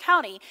Albemarle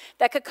County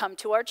that could come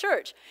to our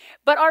church.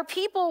 But our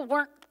people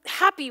weren't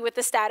happy with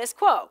the status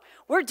quo.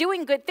 We're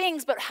doing good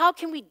things, but how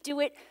can we do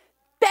it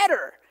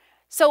better?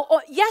 So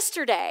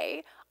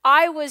yesterday,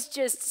 I was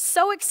just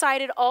so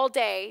excited all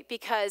day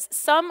because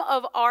some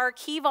of our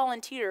key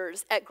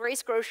volunteers at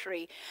Grace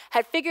Grocery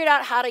had figured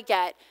out how to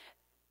get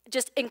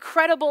just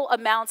incredible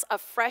amounts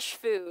of fresh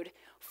food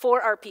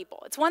for our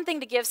people. It's one thing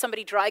to give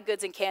somebody dry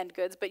goods and canned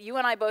goods, but you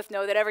and I both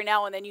know that every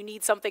now and then you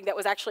need something that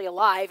was actually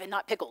alive and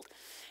not pickled.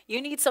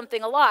 You need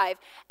something alive.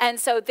 And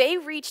so they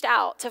reached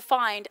out to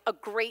find a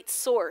great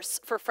source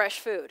for fresh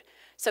food.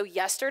 So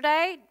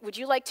yesterday, would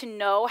you like to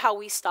know how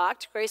we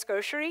stocked Grace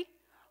Grocery?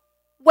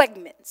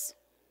 Wegmans.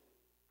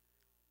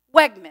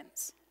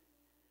 Wegmans.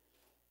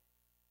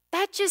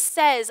 That just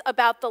says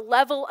about the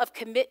level of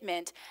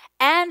commitment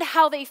and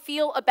how they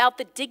feel about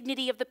the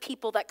dignity of the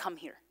people that come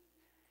here.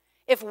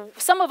 If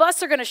some of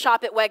us are going to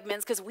shop at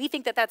Wegmans because we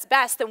think that that's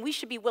best, then we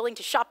should be willing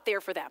to shop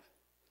there for them.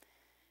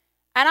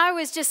 And I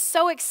was just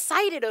so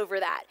excited over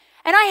that.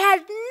 And I had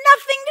nothing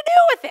to do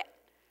with it.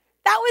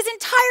 That was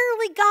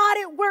entirely God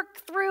at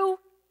work through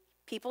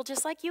people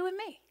just like you and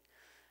me.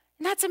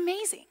 And that's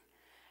amazing.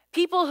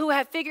 People who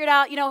have figured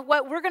out, you know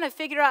what, we're going to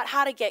figure out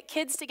how to get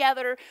kids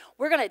together.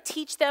 We're going to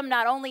teach them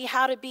not only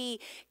how to be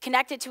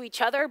connected to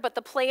each other, but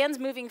the plans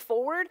moving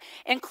forward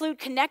include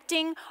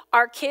connecting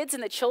our kids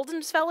in the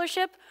Children's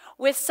Fellowship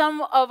with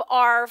some of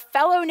our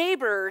fellow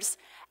neighbors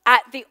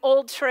at the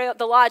old trail,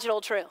 the lodge at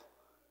Old Trail.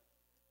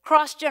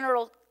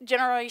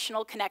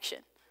 Cross-generational connection.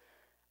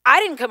 I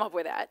didn't come up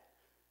with that,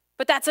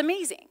 but that's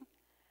amazing.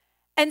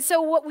 And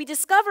so what we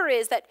discover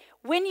is that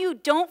when you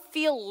don't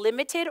feel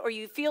limited, or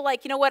you feel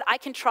like, you know what, I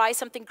can try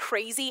something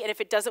crazy, and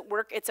if it doesn't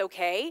work, it's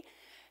okay,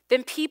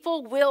 then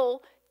people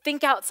will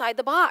think outside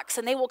the box,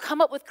 and they will come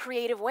up with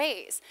creative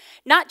ways,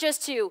 not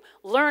just to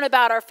learn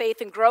about our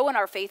faith and grow in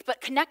our faith,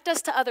 but connect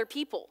us to other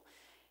people,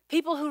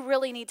 people who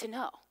really need to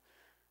know.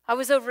 I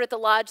was over at the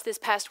lodge this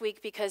past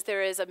week because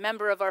there is a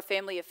member of our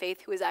family of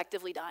faith who is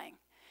actively dying.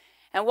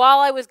 And while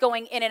I was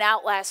going in and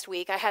out last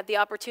week, I had the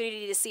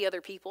opportunity to see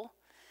other people.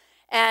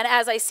 And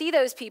as I see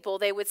those people,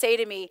 they would say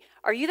to me,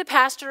 "Are you the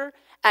pastor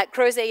at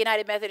Crozet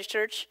United Methodist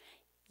Church?"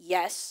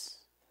 "Yes."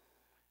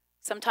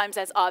 Sometimes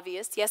that's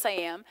obvious. "Yes, I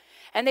am."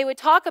 And they would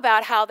talk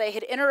about how they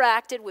had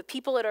interacted with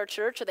people at our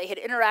church, or they had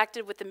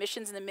interacted with the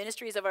missions and the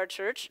ministries of our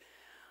church,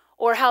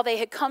 or how they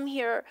had come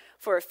here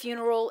for a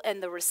funeral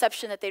and the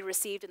reception that they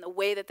received and the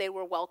way that they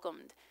were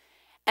welcomed.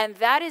 And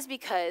that is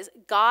because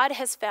God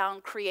has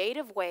found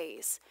creative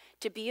ways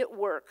to be at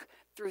work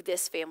through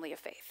this family of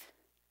faith.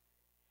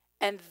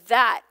 And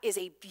that is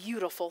a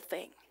beautiful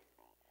thing.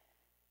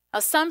 Now,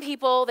 some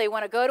people, they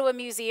want to go to a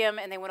museum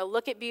and they want to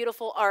look at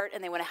beautiful art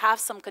and they want to have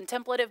some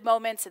contemplative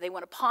moments and they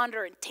want to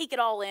ponder and take it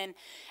all in,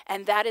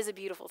 and that is a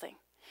beautiful thing.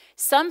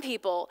 Some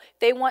people,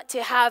 they want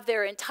to have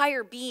their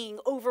entire being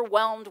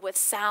overwhelmed with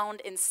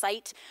sound and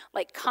sight,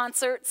 like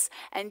concerts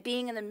and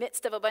being in the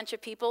midst of a bunch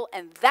of people,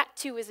 and that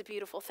too is a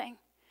beautiful thing.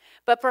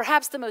 But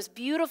perhaps the most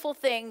beautiful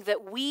thing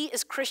that we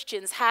as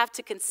Christians have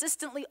to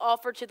consistently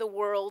offer to the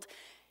world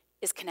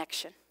is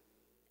connection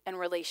and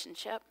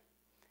relationship.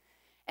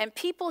 And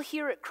people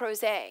here at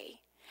Crozet,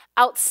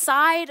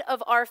 outside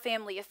of our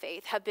family of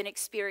faith, have been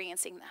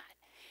experiencing that.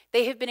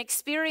 They have been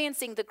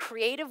experiencing the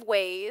creative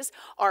ways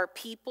our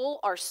people,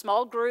 our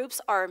small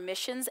groups, our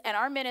missions, and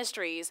our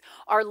ministries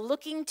are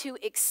looking to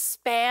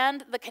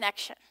expand the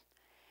connection.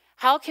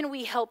 How can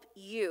we help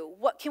you?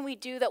 What can we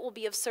do that will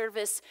be of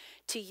service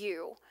to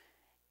you?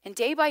 And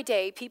day by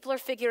day, people are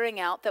figuring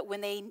out that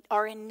when they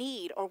are in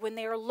need or when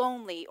they are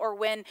lonely or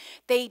when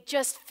they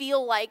just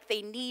feel like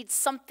they need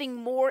something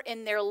more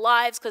in their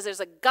lives because there's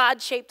a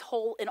God-shaped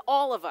hole in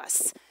all of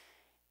us,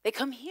 they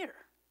come here.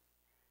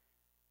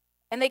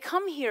 And they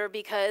come here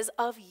because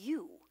of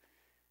you.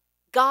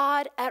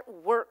 God at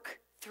work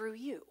through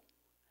you.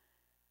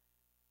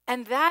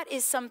 And that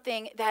is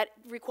something that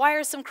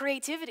requires some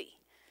creativity.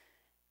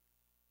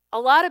 A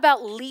lot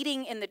about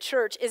leading in the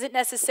church isn't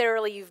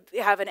necessarily you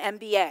have an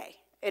MBA.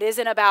 It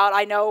isn't about,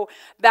 I know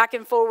back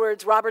and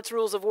forwards, Robert's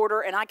Rules of Order,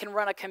 and I can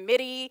run a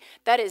committee.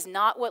 That is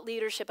not what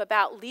leadership is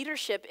about.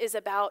 Leadership is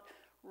about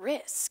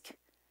risk.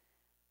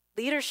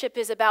 Leadership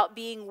is about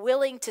being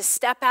willing to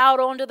step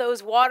out onto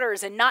those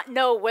waters and not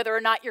know whether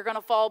or not you're going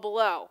to fall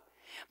below.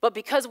 But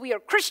because we are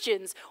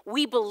Christians,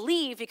 we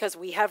believe, because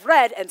we have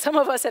read, and some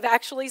of us have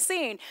actually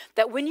seen,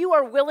 that when you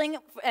are willing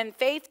and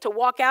faith to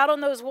walk out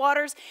on those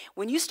waters,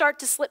 when you start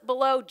to slip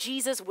below,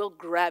 Jesus will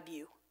grab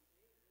you.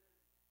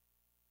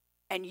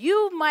 And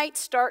you might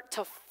start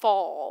to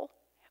fall,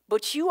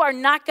 but you are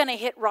not going to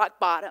hit rock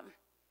bottom.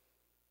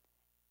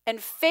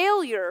 And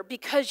failure,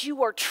 because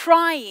you are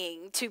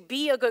trying to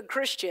be a good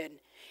Christian,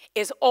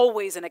 is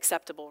always an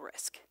acceptable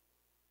risk.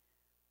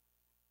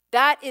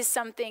 That is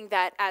something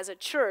that as a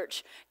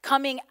church,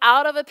 coming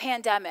out of a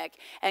pandemic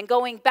and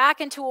going back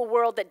into a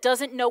world that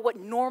doesn't know what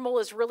normal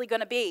is really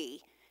going to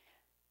be,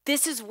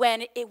 this is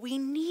when we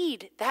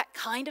need that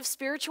kind of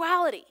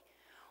spirituality.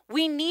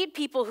 We need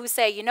people who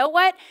say, you know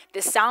what?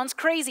 This sounds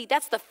crazy.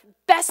 That's the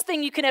best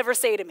thing you can ever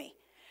say to me.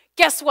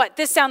 Guess what?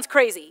 This sounds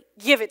crazy.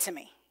 Give it to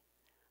me.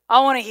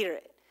 I want to hear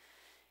it.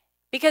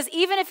 Because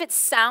even if it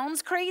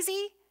sounds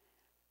crazy,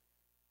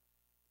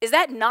 is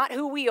that not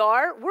who we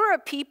are? We're a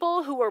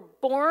people who are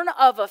born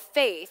of a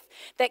faith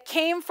that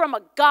came from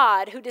a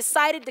God who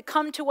decided to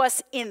come to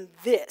us in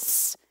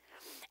this.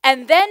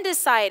 And then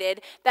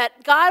decided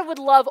that God would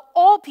love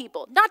all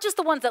people, not just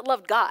the ones that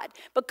loved God,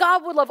 but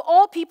God would love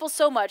all people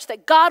so much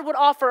that God would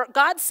offer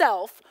God's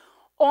self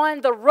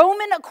on the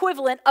Roman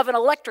equivalent of an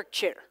electric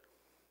chair.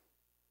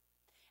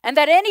 And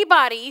that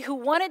anybody who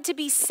wanted to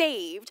be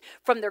saved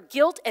from their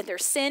guilt and their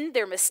sin,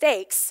 their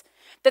mistakes,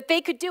 that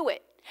they could do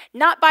it.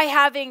 Not by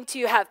having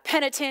to have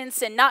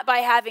penitence and not by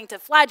having to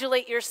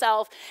flagellate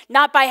yourself,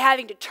 not by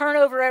having to turn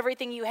over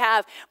everything you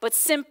have, but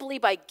simply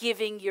by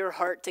giving your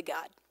heart to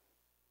God.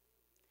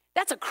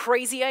 That's a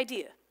crazy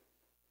idea.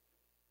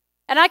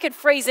 And I could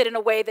phrase it in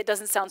a way that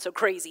doesn't sound so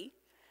crazy,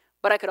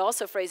 but I could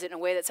also phrase it in a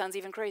way that sounds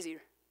even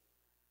crazier.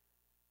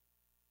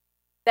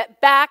 That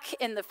back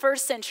in the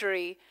first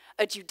century,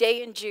 a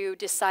Judean Jew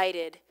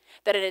decided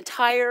that an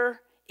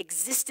entire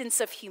existence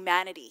of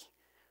humanity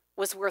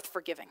was worth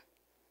forgiving.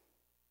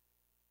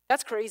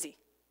 That's crazy.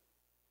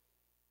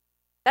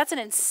 That's an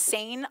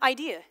insane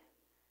idea.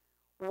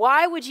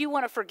 Why would you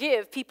want to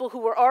forgive people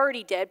who are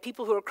already dead,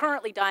 people who are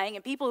currently dying,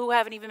 and people who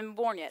haven't even been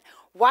born yet?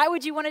 Why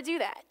would you want to do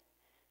that?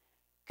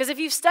 Because if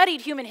you've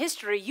studied human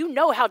history, you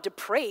know how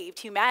depraved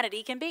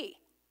humanity can be.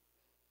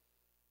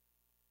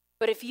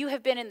 But if you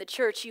have been in the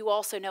church, you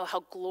also know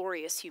how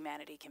glorious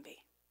humanity can be.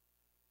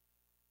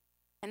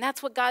 And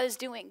that's what God is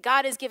doing.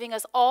 God is giving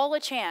us all a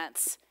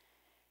chance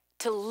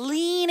to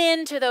lean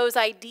into those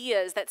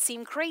ideas that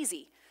seem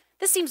crazy.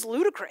 This seems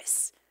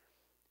ludicrous.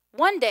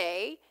 One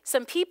day,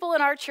 some people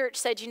in our church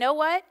said, you know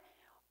what?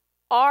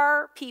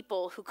 Our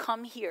people who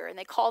come here, and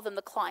they call them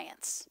the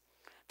clients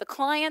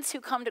who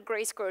come to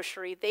Grace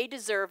Grocery, they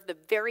deserve the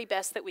very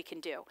best that we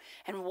can do.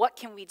 And what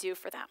can we do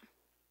for them?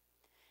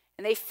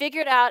 And they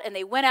figured out, and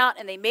they went out,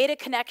 and they made a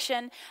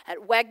connection at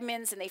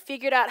Wegmans, and they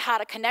figured out how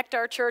to connect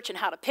our church and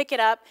how to pick it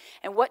up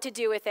and what to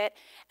do with it.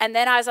 And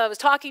then as I was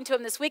talking to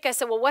them this week, I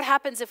said, well, what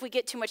happens if we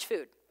get too much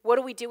food? What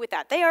do we do with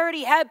that? They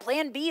already had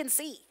plan B and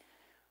C.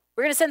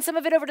 We're going to send some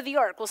of it over to the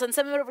Ark. We'll send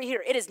some of it over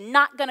here. It is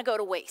not going to go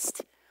to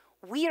waste.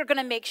 We are going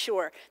to make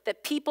sure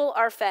that people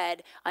are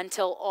fed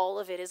until all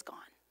of it is gone.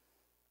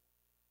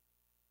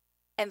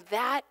 And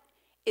that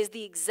is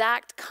the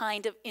exact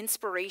kind of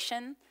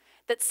inspiration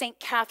that St.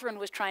 Catherine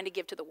was trying to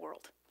give to the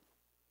world.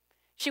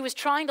 She was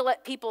trying to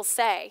let people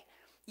say,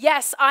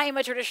 yes, I am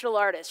a traditional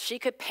artist. She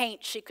could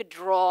paint, she could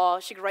draw,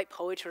 she could write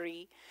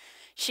poetry,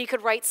 she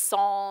could write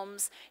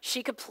psalms,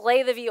 she could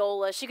play the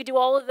viola, she could do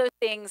all of those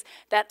things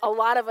that a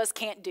lot of us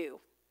can't do,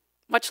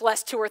 much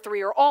less 2 or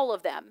 3 or all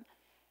of them.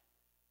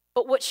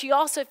 But what she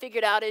also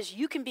figured out is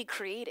you can be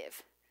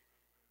creative.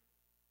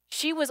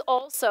 She was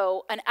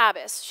also an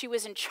abbess. She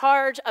was in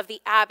charge of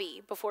the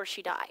abbey before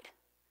she died.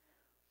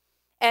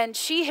 And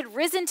she had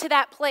risen to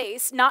that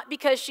place, not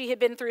because she had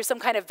been through some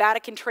kind of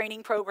Vatican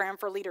training program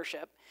for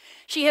leadership.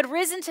 She had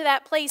risen to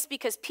that place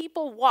because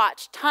people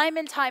watched time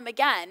and time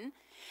again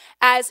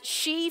as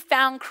she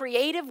found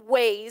creative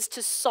ways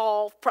to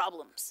solve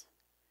problems.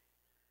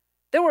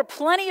 There were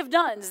plenty of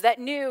nuns that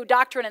knew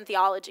doctrine and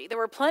theology. There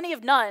were plenty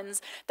of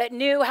nuns that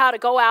knew how to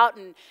go out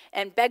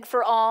and beg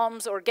for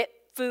alms or get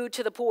food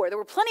to the poor. There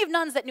were plenty of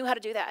nuns that knew how to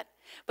do that.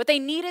 But they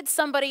needed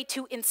somebody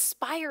to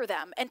inspire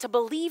them and to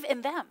believe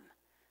in them.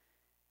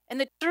 And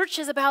the church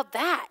is about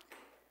that.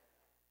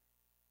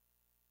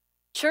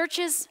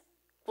 Churches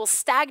will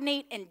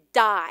stagnate and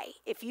die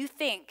if you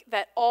think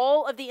that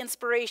all of the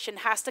inspiration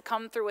has to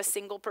come through a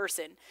single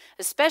person,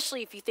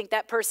 especially if you think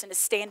that person is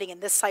standing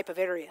in this type of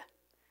area.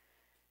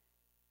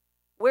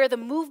 Where the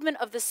movement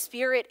of the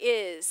Spirit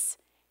is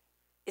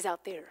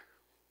out there.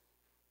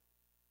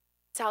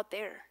 It's out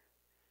there.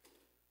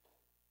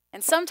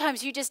 And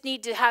sometimes you just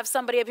need to have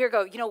somebody up here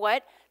go, you know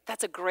what?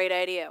 That's a great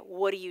idea.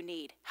 What do you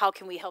need? How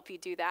can we help you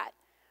do that?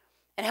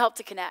 And help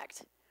to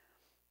connect.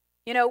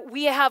 You know,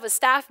 we have a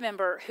staff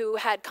member who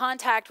had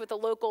contact with the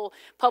local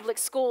public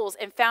schools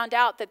and found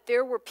out that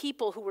there were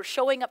people who were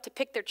showing up to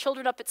pick their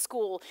children up at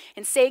school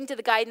and saying to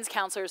the guidance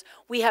counselors,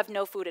 we have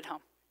no food at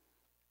home.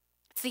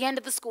 It's the end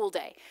of the school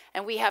day,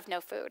 and we have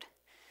no food.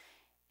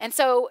 And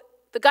so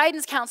the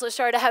guidance counselor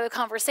started to have a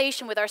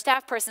conversation with our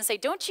staff person and say,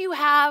 don't you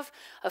have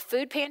a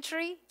food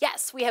pantry?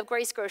 Yes, we have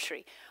Grace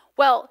Grocery.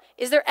 Well,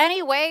 is there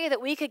any way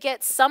that we could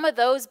get some of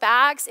those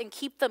bags and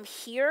keep them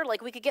here?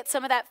 Like we could get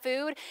some of that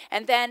food,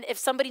 and then if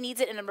somebody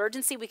needs it in an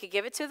emergency, we could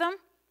give it to them?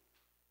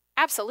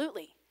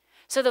 Absolutely.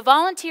 So the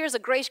volunteers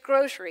of Grace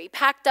Grocery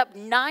packed up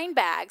 9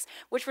 bags,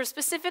 which were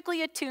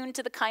specifically attuned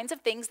to the kinds of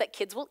things that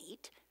kids will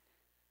eat.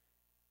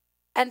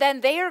 And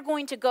then they are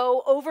going to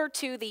go over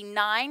to the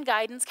 9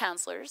 guidance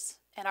counselors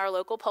in our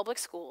local public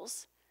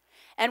schools.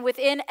 And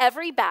within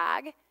every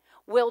bag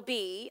will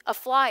be a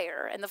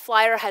flyer. And the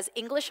flyer has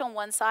English on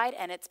one side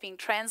and it's being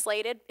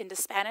translated into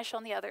Spanish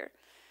on the other.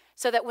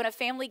 So that when a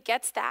family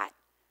gets that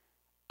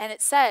and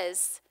it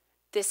says,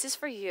 this is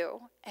for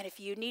you, and if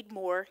you need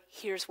more,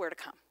 here's where to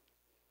come.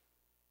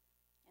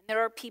 And there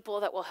are people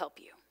that will help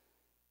you.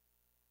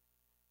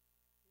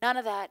 None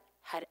of that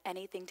had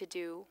anything to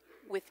do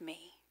with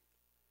me.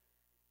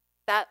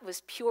 That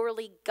was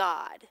purely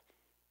God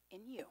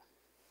in you.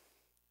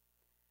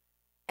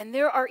 And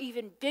there are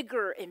even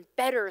bigger and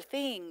better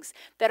things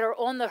that are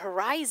on the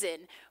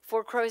horizon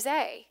for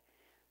Crozet.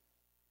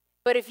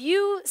 But if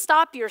you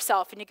stop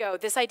yourself and you go,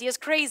 this idea is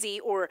crazy,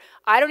 or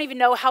I don't even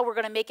know how we're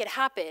going to make it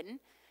happen,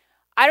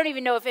 I don't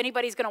even know if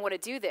anybody's going to want to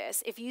do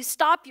this. If you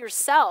stop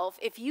yourself,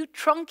 if you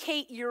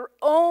truncate your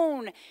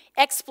own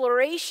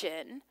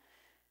exploration,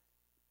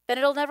 then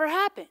it'll never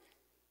happen.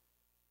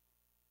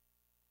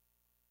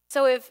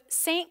 So if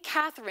St.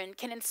 Catherine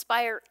can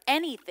inspire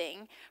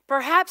anything,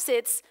 perhaps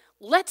it's,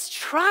 let's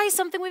try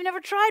something we've never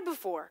tried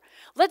before.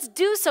 Let's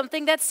do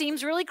something that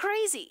seems really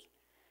crazy.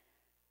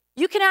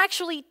 You can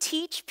actually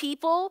teach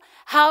people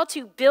how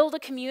to build a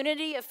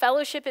community of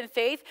fellowship and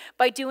faith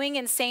by doing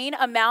insane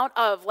amount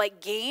of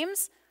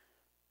games.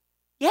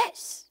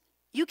 Yes,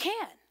 you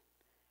can.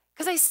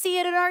 Because I see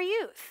it in our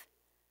youth.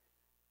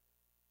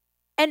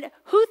 And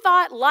who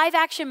thought live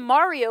action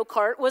Mario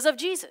Kart was of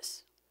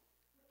Jesus?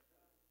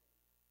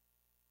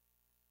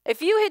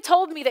 If you had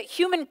told me that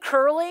human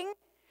curling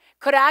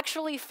could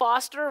actually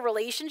foster a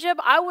relationship,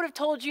 I would have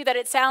told you that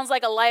it sounds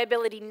like a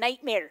liability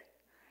nightmare.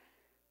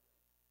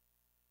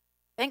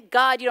 Thank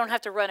God you don't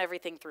have to run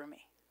everything through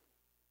me.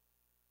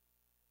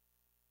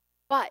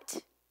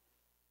 But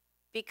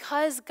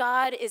because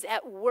God is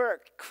at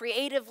work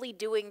creatively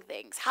doing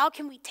things, how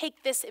can we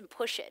take this and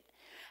push it?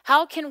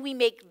 How can we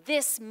make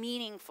this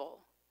meaningful?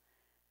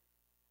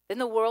 Then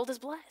the world is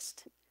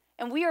blessed.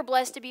 And we are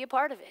blessed to be a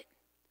part of it.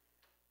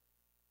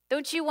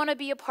 Don't you want to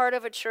be a part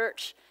of a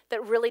church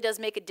that really does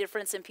make a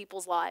difference in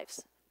people's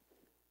lives?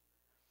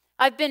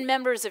 I've been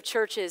members of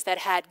churches that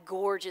had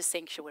gorgeous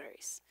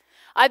sanctuaries.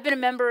 I've been a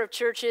member of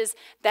churches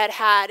that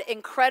had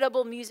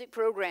incredible music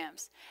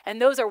programs,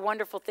 and those are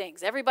wonderful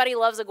things. Everybody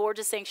loves a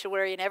gorgeous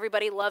sanctuary, and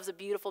everybody loves a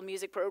beautiful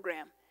music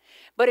program.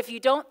 But if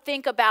you don't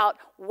think about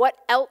what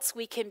else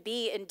we can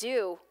be and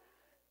do,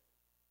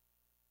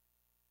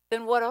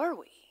 then what are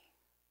we?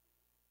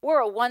 We're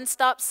a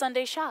one-stop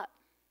Sunday shop.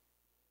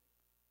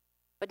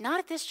 But not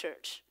at this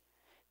church.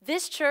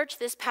 This church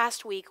this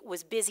past week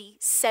was busy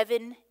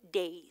 7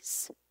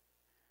 days.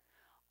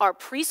 Our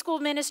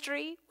preschool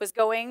ministry was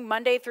going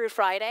Monday through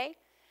Friday,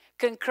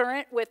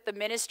 concurrent with the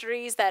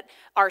ministries that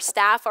our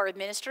staff are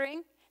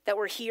administering, that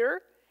were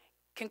here.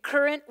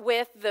 concurrent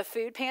with the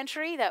food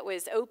pantry that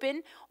was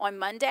open on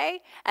Monday.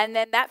 And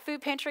then that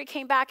food pantry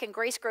came back and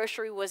Grace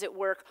Grocery was at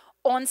work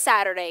on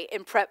Saturday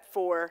in prep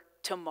for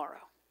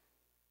tomorrow.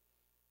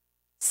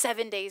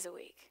 7 days a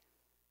week.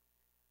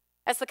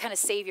 That's the kind of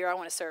Savior I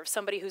want to serve,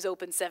 somebody who's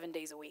open 7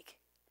 days a week.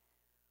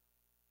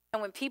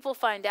 And when people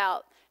find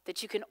out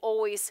that you can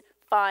always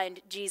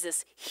find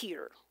Jesus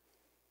here,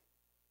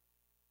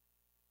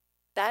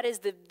 that is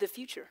the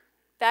future.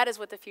 That is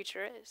what the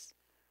future is.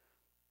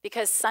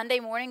 Because Sunday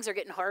mornings are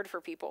getting hard for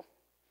people.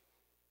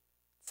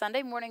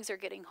 Sunday mornings are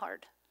getting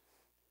hard.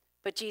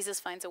 But Jesus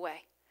finds a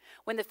way.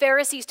 When the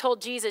Pharisees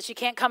told Jesus, you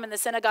can't come in the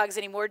synagogues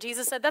anymore,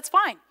 Jesus said, that's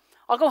fine.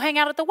 I'll go hang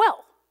out at the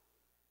well.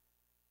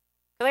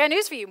 I got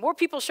news for you. More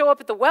people show up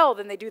at the well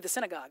than they do the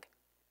synagogue.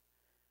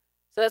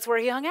 So that's where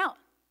he hung out.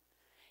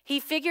 He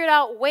figured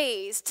out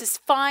ways to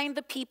find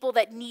the people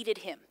that needed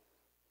him.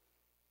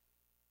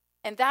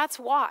 And that's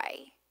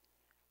why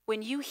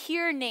when you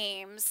hear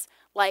names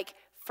like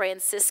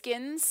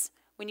Franciscans,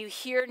 when you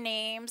hear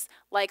names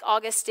like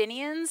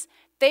Augustinians,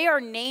 they are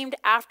named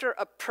after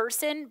a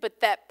person, but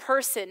that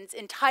person's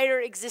entire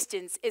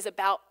existence is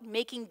about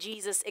making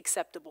Jesus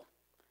acceptable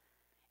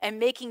and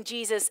making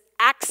Jesus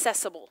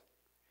accessible.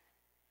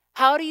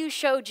 How do you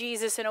show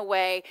Jesus in a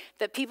way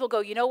that people go,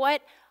 you know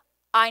what?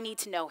 I need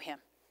to know him.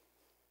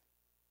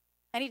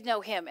 I need to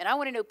know him, and I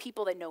want to know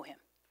people that know him.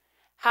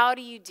 How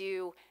do you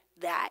do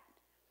that?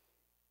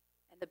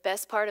 And the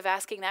best part of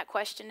asking that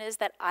question is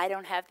that I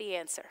don't have the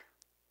answer.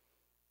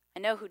 I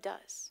know who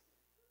does.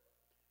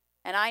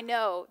 And I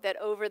know that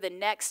over the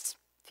next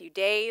few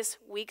days,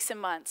 weeks, and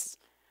months,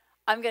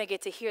 I'm going to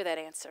get to hear that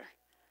answer.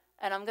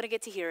 And I'm going to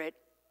get to hear it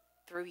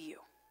through you.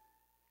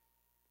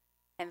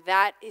 And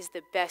that is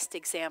the best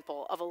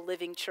example of a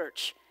living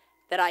church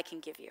that I can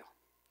give you.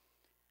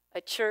 A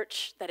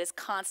church that is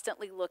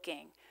constantly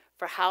looking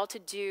for how to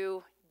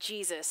do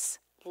Jesus,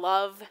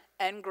 love,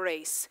 and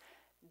grace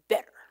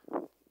better.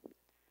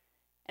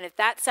 And if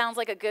that sounds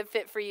like a good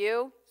fit for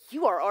you,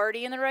 you are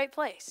already in the right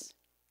place.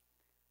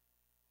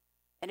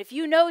 And if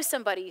you know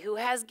somebody who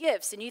has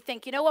gifts and you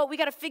think, you know what, we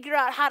got to figure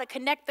out how to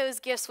connect those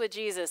gifts with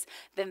Jesus,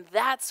 then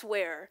that's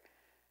where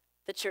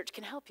the church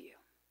can help you.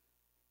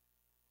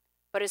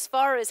 But as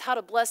far as how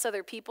to bless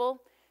other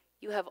people,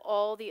 you have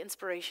all the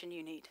inspiration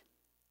you need.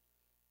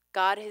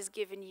 God has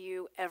given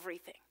you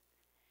everything.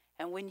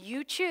 And when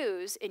you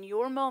choose in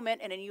your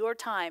moment and in your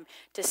time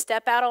to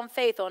step out on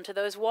faith onto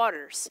those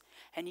waters,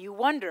 and you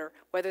wonder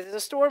whether there's a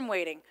storm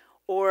waiting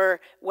or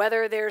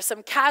whether there's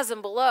some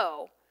chasm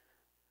below,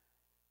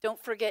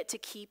 don't forget to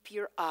keep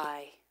your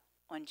eye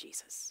on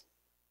Jesus.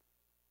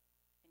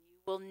 And you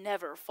will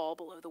never fall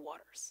below the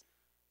waters.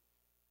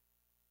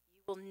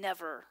 You will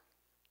never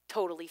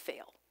totally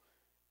fail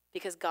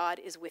because God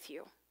is with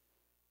you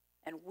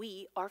and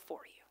we are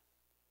for you.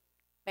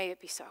 May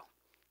it be so.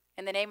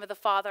 In the name of the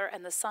Father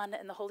and the Son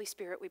and the Holy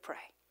Spirit we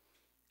pray.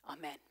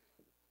 Amen.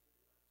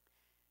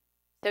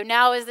 So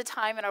now is the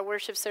time in our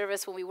worship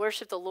service when we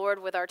worship the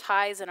Lord with our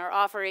tithes and our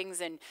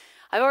offerings. And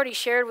I've already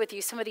shared with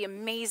you some of the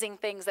amazing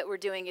things that we're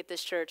doing at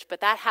this church,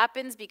 but that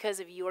happens because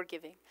of your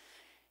giving.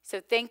 So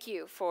thank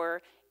you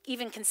for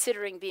even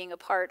considering being a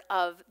part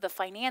of the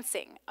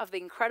financing of the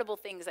incredible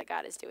things that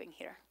God is doing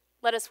here.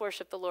 Let us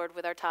worship the Lord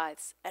with our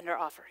tithes and our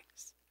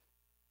offerings.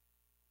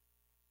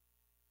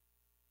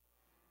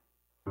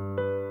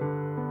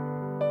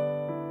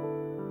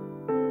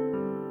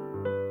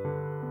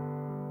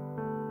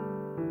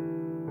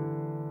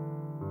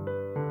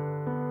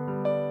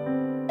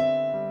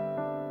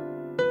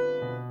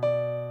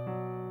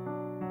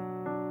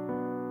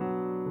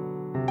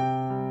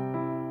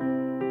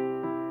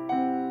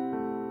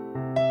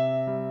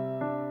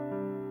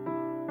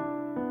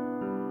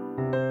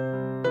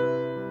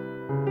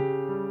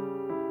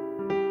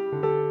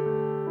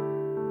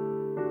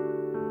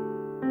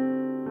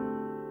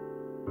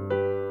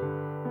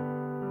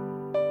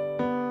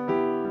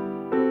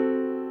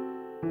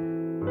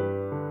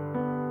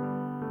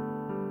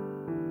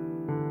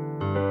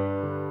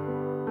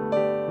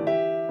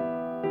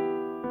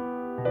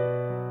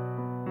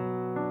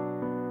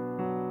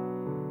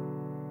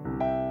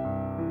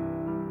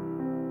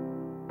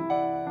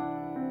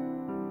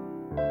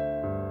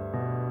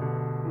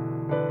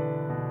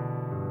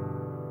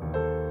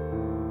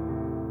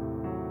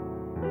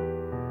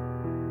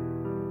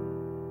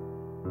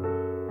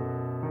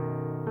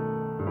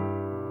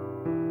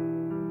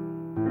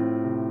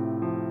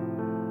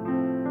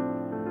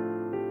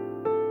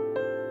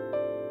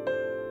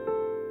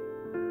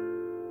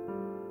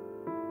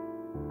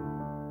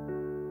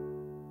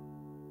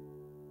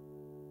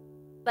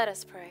 Let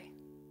us pray.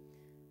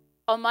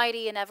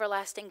 Almighty and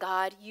everlasting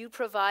God, you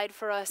provide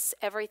for us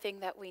everything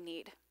that we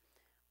need.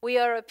 We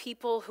are a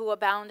people who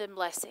abound in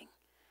blessing.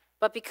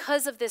 But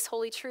because of this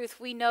holy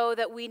truth, we know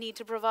that we need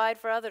to provide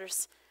for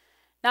others.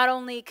 Not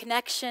only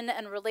connection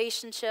and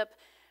relationship,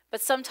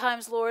 but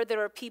sometimes, Lord,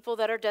 there are people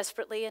that are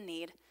desperately in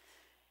need.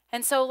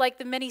 And so, like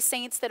the many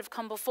saints that have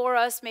come before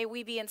us, may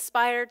we be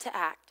inspired to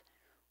act.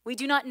 We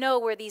do not know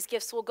where these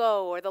gifts will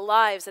go or the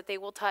lives that they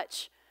will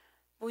touch.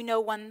 We know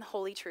one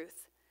holy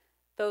truth.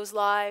 Those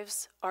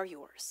lives are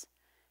yours,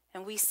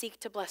 and we seek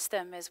to bless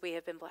them as we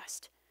have been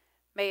blessed.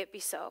 May it be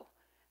so,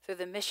 through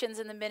the missions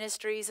and the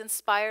ministries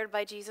inspired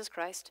by Jesus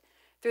Christ,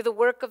 through the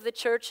work of the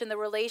church and the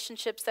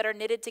relationships that are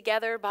knitted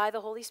together by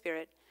the Holy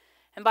Spirit,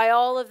 and by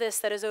all of this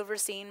that is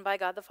overseen by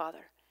God the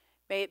Father.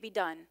 May it be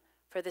done,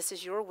 for this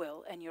is your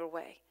will and your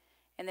way.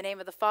 In the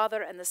name of the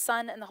Father, and the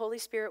Son, and the Holy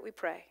Spirit we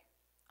pray.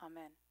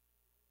 Amen.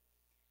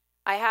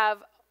 I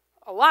have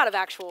a lot of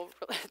actual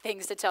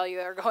things to tell you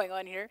that are going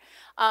on here.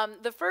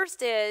 The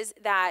first is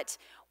that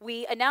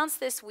we announced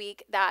this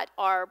week that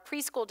our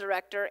preschool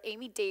director,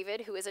 Amy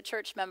David, who is a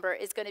church member,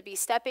 is going to be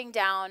stepping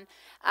down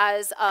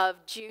as of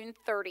June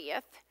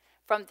 30th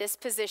from this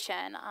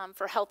position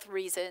for health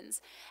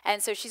reasons.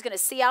 And so she's going to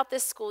see out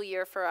this school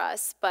year for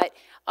us. But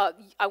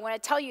I want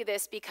to tell you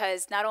this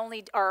because not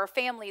only are our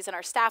families and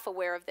our staff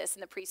aware of this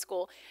in the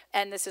preschool,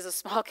 and this is a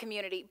small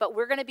community, but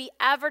we're going to be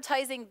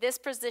advertising this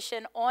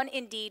position on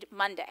Indeed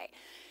Monday.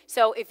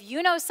 So if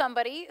you know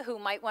somebody who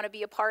might want to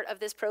be a part of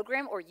this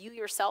program, or you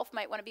yourself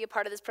might want to be a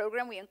part of this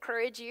program, we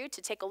encourage you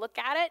to take a look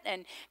at it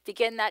and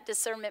begin that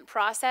discernment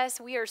process.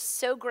 We are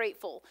so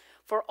grateful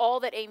for all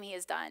that Amy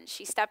has done.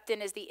 She stepped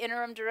in as the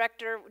interim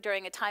director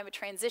during a time of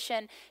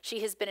transition. She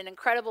has been an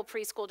incredible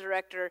preschool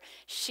director.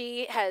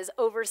 She has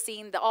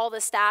overseen all the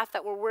staff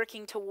that were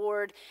working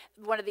toward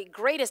one of the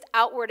greatest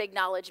outward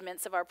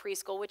acknowledgments of our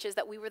preschool, which is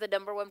that we were the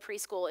 #1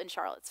 preschool in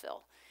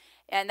Charlottesville.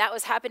 And that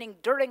was happening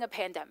during a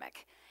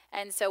pandemic.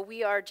 And so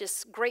we are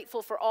just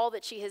grateful for all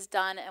that she has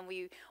done, and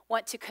we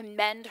want to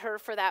commend her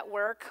for that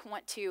work,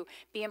 want to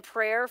be in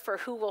prayer for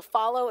who will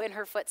follow in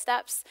her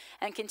footsteps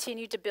and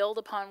continue to build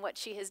upon what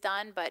she has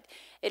done. But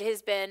it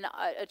has been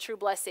a true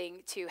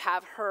blessing to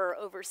have her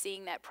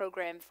overseeing that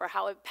program, for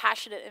how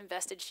passionate and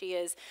invested she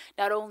is,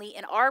 not only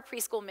in our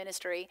preschool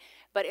ministry,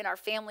 but in our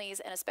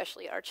families and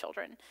especially our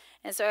children.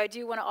 And so I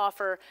do want to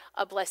offer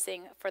a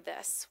blessing for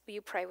this. Will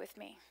you pray with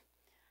me?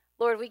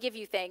 Lord, we give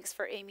you thanks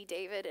for Amy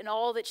David and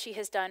all that she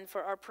has done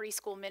for our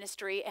preschool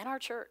ministry and our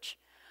church.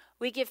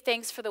 We give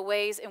thanks for the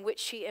ways in which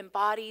she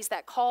embodies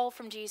that call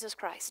from Jesus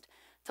Christ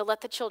to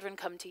let the children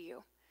come to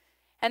you,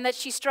 and that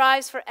she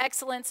strives for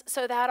excellence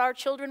so that our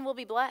children will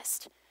be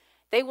blessed.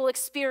 They will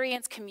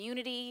experience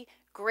community,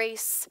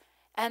 grace,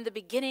 and the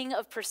beginning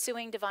of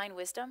pursuing divine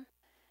wisdom.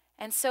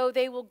 And so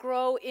they will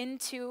grow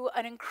into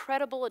an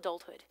incredible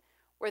adulthood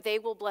where they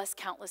will bless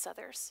countless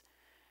others.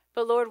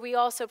 But Lord, we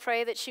also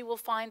pray that she will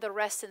find the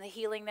rest and the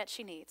healing that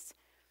she needs.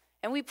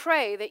 And we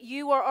pray that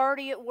you are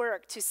already at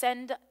work to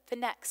send the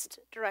next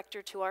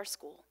director to our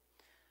school,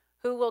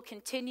 who will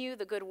continue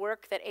the good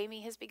work that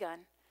Amy has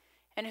begun,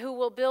 and who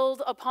will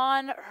build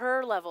upon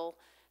her level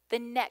the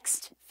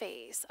next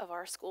phase of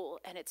our school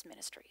and its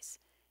ministries.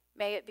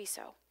 May it be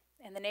so.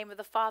 In the name of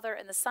the Father,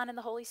 and the Son, and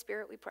the Holy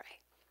Spirit we pray.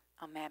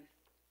 Amen.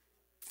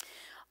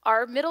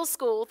 Our middle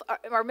school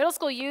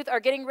youth are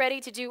getting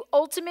ready to do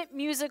ultimate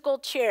musical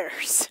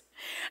chairs.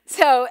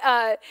 So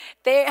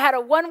they had a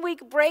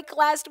 1-week break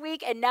last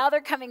week, and now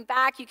they're coming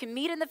back. You can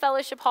meet in the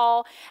fellowship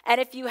hall, and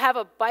if you have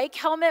a bike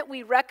helmet,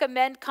 we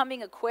recommend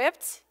coming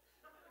equipped.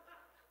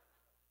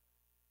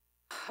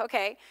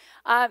 Okay,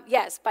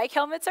 yes, bike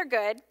helmets are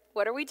good.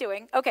 What are we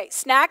doing? Okay,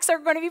 snacks are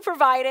going to be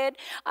provided.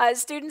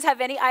 Students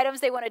have any items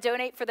they want to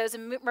donate for those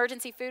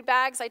emergency food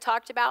bags I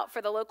talked about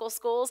for the local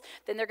schools,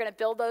 then they're going to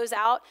build those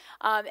out,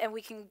 and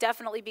we can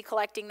definitely be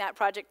collecting that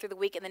project through the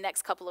week in the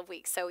next couple of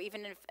weeks. So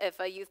even if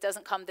a youth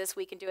doesn't come this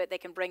week and do it, they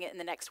can bring it in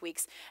the next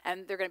weeks,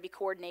 and they're going to be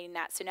coordinating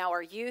that. So now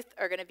our youth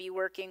are going to be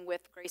working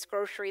with Grace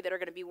Grocery, that are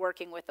going to be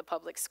working with the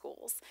public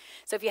schools.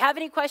 So if you have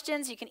any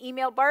questions, you can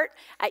email Bart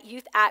at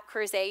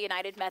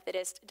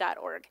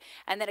youth@CrozetUnitedMethodist.org.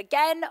 And then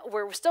again,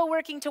 we're still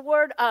working toward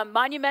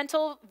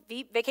Monumental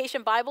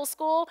Vacation Bible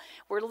School.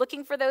 We're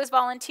looking for those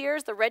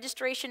volunteers. The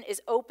registration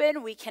is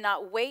open. We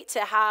cannot wait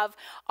to have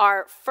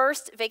our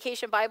first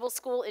Vacation Bible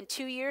School in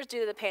 2 years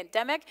due to the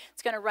pandemic.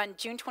 It's going to run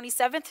June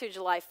 27th through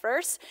July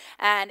 1st.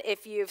 And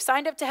if you've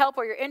signed up to help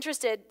or you're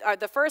interested,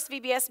 the first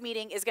VBS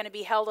meeting is going to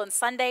be held on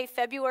Sunday,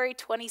 February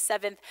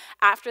 27th,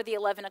 after the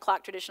 11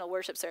 o'clock traditional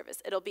worship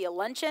service. It'll be a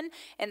luncheon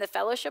in the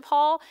fellowship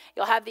hall.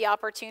 You'll have the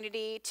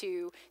opportunity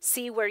to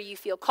see where you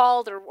feel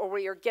called or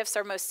where your gifts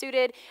are most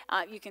suited.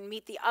 You can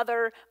meet the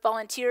other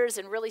volunteers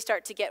and really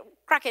start to get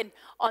cracking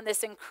on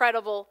this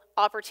incredible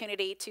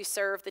opportunity to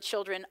serve the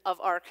children of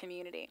our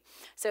community.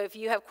 So if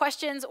you have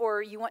questions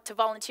or you want to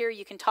volunteer,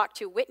 you can talk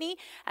to Whitney,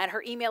 and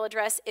her email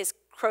address is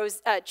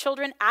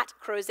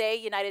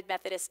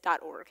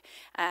children@CrozetUnitedMethodist.org.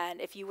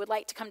 And if you would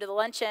like to come to the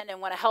luncheon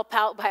and want to help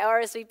out by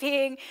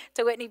RSVPing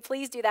to Whitney,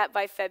 please do that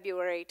by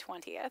February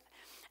 20th.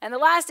 And the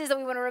last is that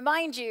we want to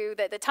remind you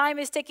that the time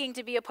is ticking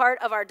to be a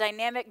part of our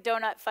dynamic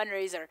donut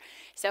fundraiser.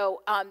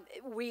 So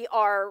we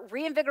are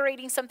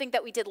reinvigorating something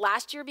that we did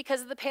last year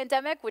because of the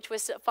pandemic, which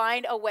was to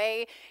find a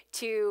way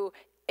to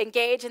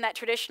engage in that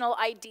traditional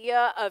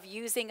idea of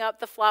using up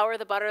the flour,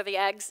 the butter, the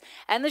eggs,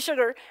 and the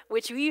sugar,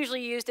 which we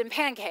usually used in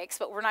pancakes,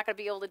 but we're not going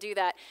to be able to do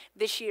that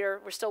this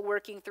year. We're still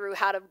working through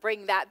how to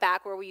bring that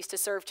back where we used to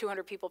serve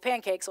 200 people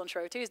pancakes on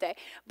Shrove Tuesday.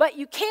 But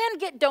you can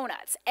get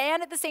donuts,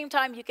 and at the same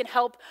time, you can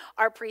help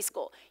our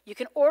preschool. You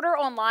can order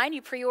online.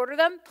 You pre-order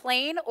them,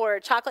 plain or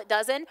a chocolate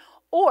dozen,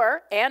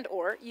 or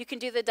you can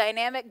do the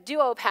dynamic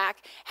duo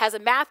pack. Has a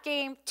math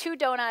game, 2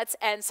 donuts,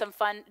 and some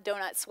fun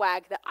donut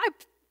swag that I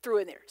threw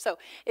in there. So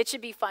it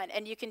should be fun.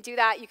 And you can do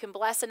that. You can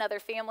bless another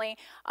family.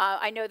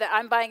 I know that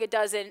I'm buying a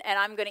dozen, and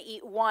I'm going to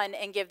eat one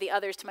and give the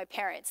others to my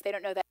parents. They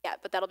don't know that yet,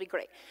 but that'll be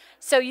great.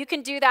 So you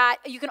can do that.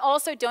 You can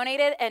also donate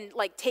it and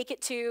like take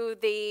it to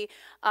the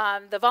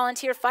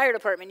volunteer fire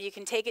department. You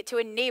can take it to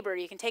a neighbor.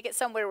 You can take it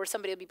somewhere where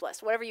somebody will be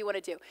blessed. Whatever you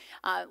want to do.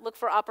 Look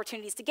for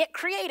opportunities to get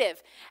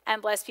creative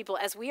and bless people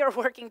as we are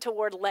working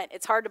toward Lent.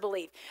 It's hard to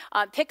believe.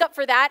 Pickup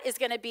for that is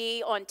going to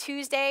be on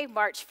Tuesday,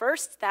 March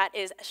 1st. That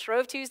is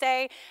Shrove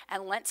Tuesday,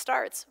 and Lent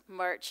starts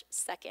March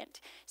 2nd.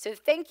 So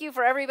thank you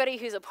for everybody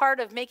who's a part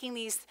of making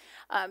these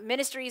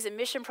ministries and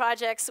mission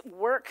projects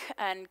work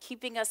and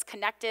keeping us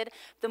connected.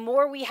 The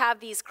more we have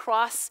these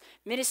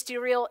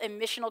cross-ministerial and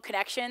missional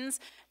connections,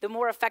 the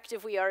more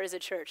effective we are as a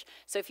church.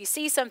 So if you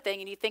see something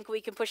and you think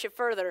we can push it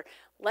further,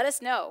 let us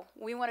know.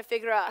 We want to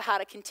figure out how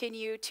to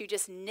continue to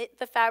just knit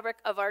the fabric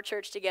of our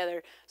church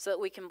together so that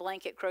we can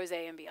blanket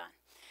Crozet and beyond.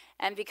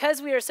 And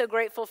because we are so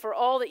grateful for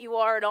all that you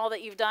are and all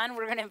that you've done,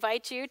 we're going to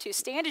invite you to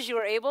stand as you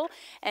are able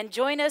and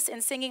join us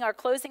in singing our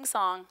closing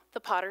song,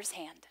 The Potter's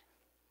Hand.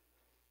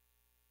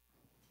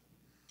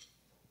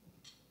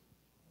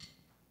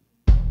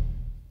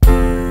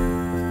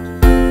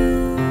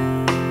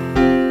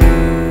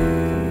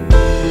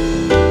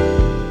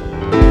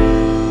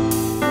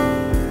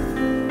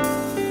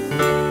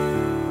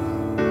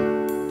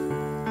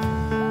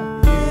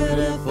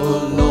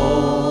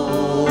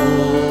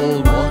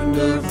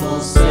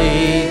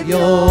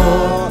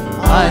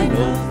 I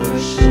know for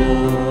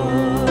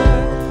sure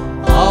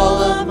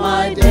all of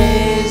my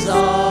days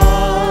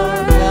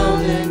are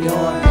held in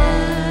your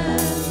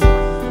hand,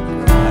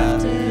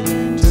 crafted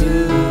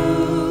into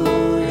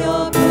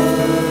your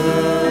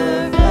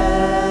perfect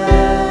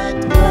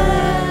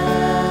plan.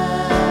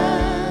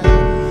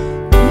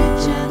 You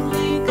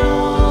gently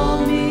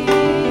call me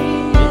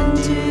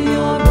into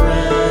your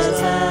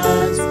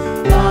presence,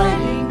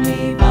 guiding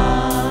me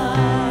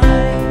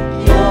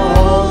by your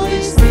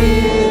Holy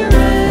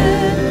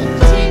Spirit.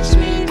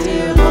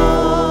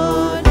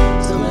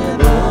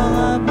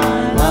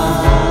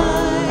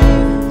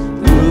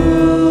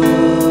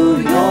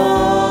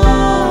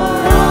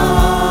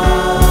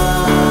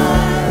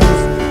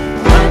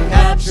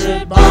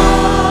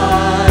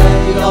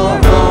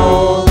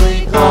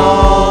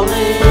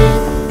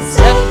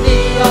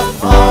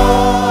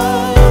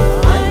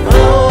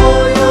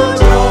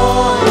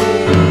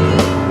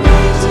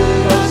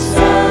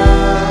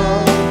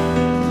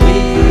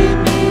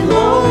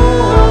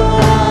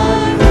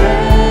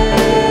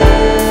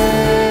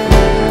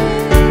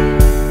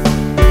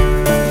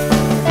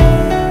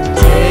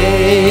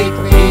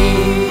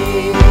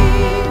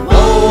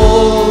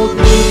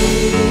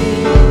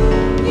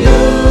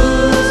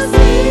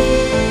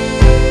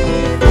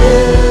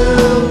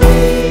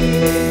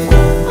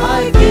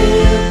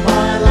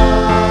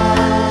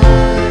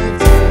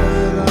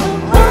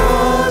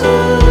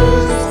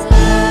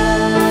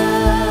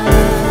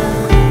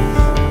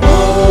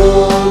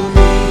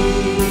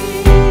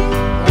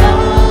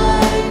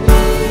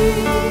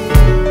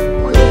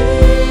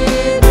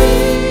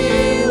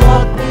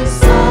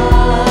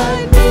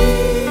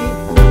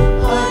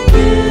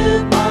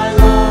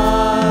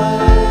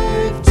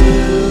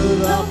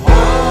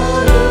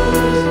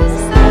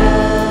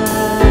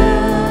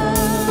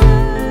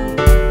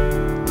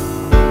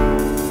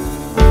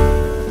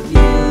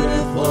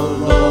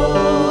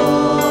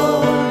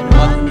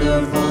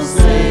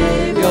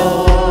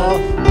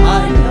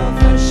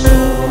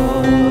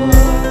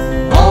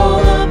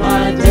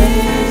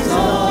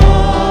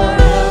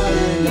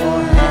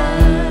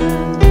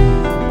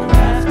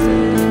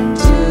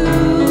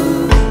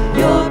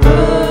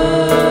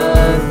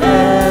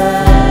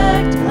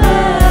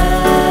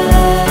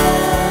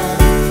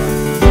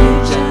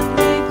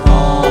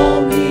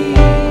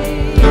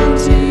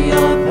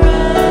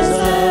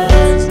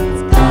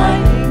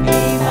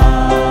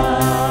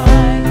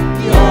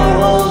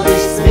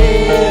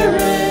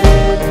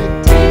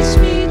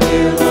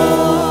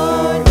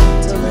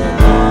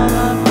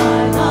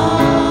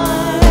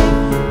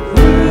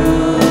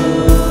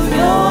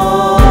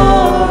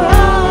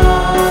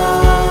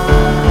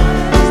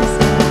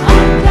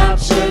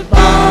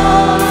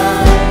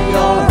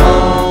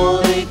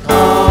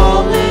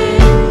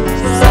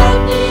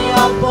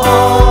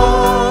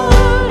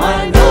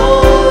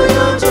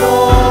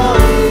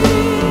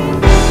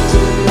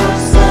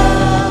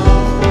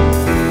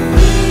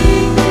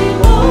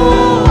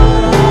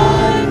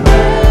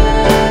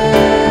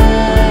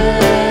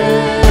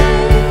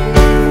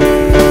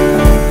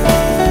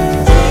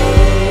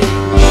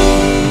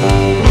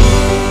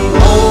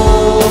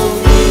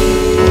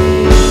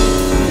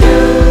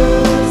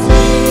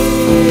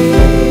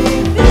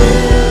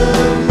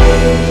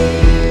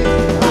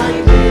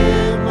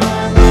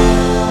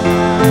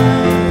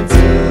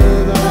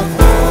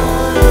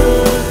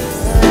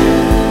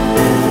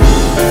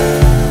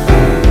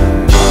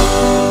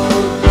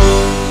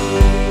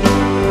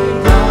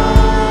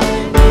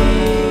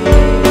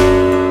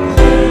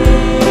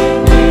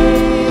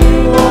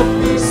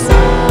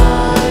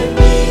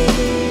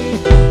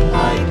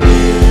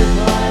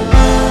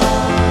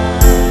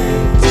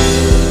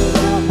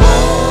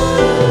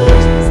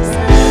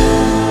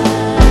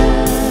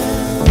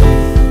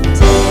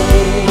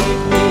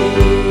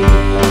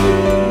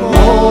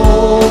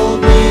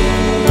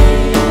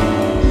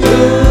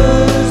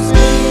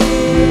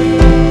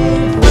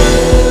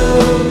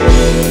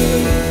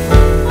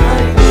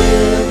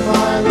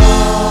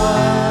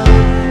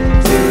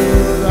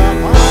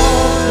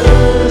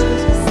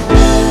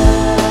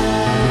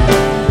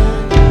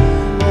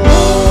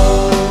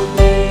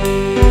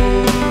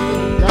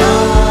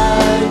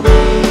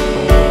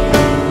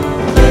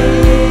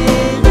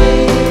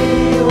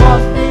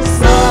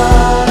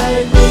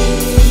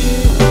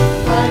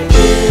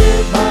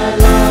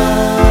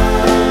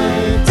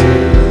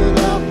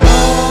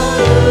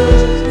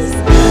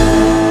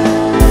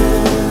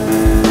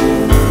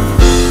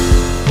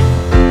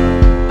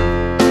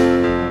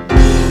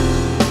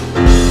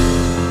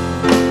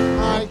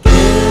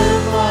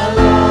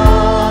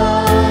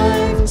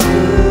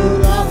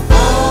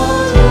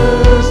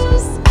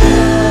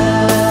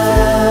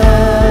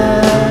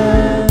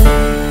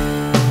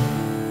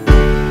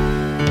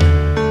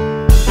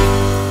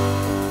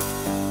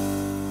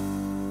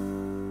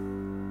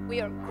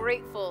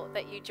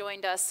 you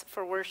joined us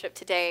for worship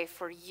today,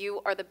 for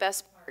you are the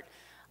best part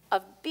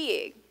of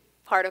being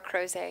part of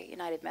Crozet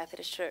United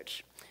Methodist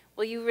Church.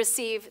 Will you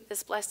receive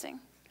this blessing?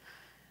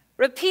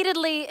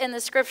 Repeatedly in the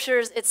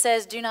scriptures, it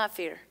says, do not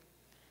fear.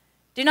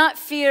 Do not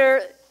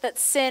fear that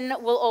sin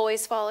will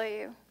always follow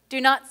you. Do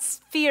not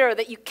fear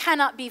that you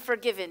cannot be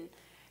forgiven.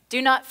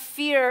 Do not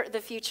fear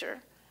the future.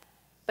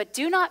 But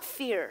do not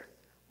fear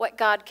what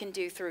God can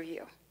do through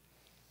you.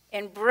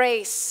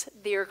 Embrace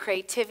your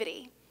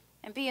creativity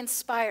and be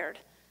inspired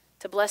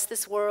to bless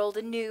this world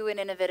in new and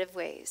innovative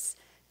ways.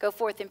 Go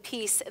forth in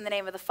peace in the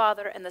name of the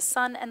Father, and the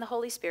Son, and the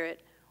Holy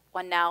Spirit,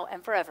 one now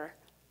and forever.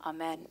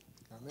 Amen.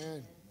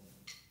 Amen.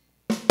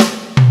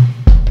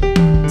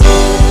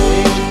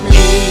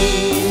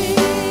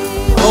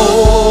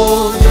 Oh.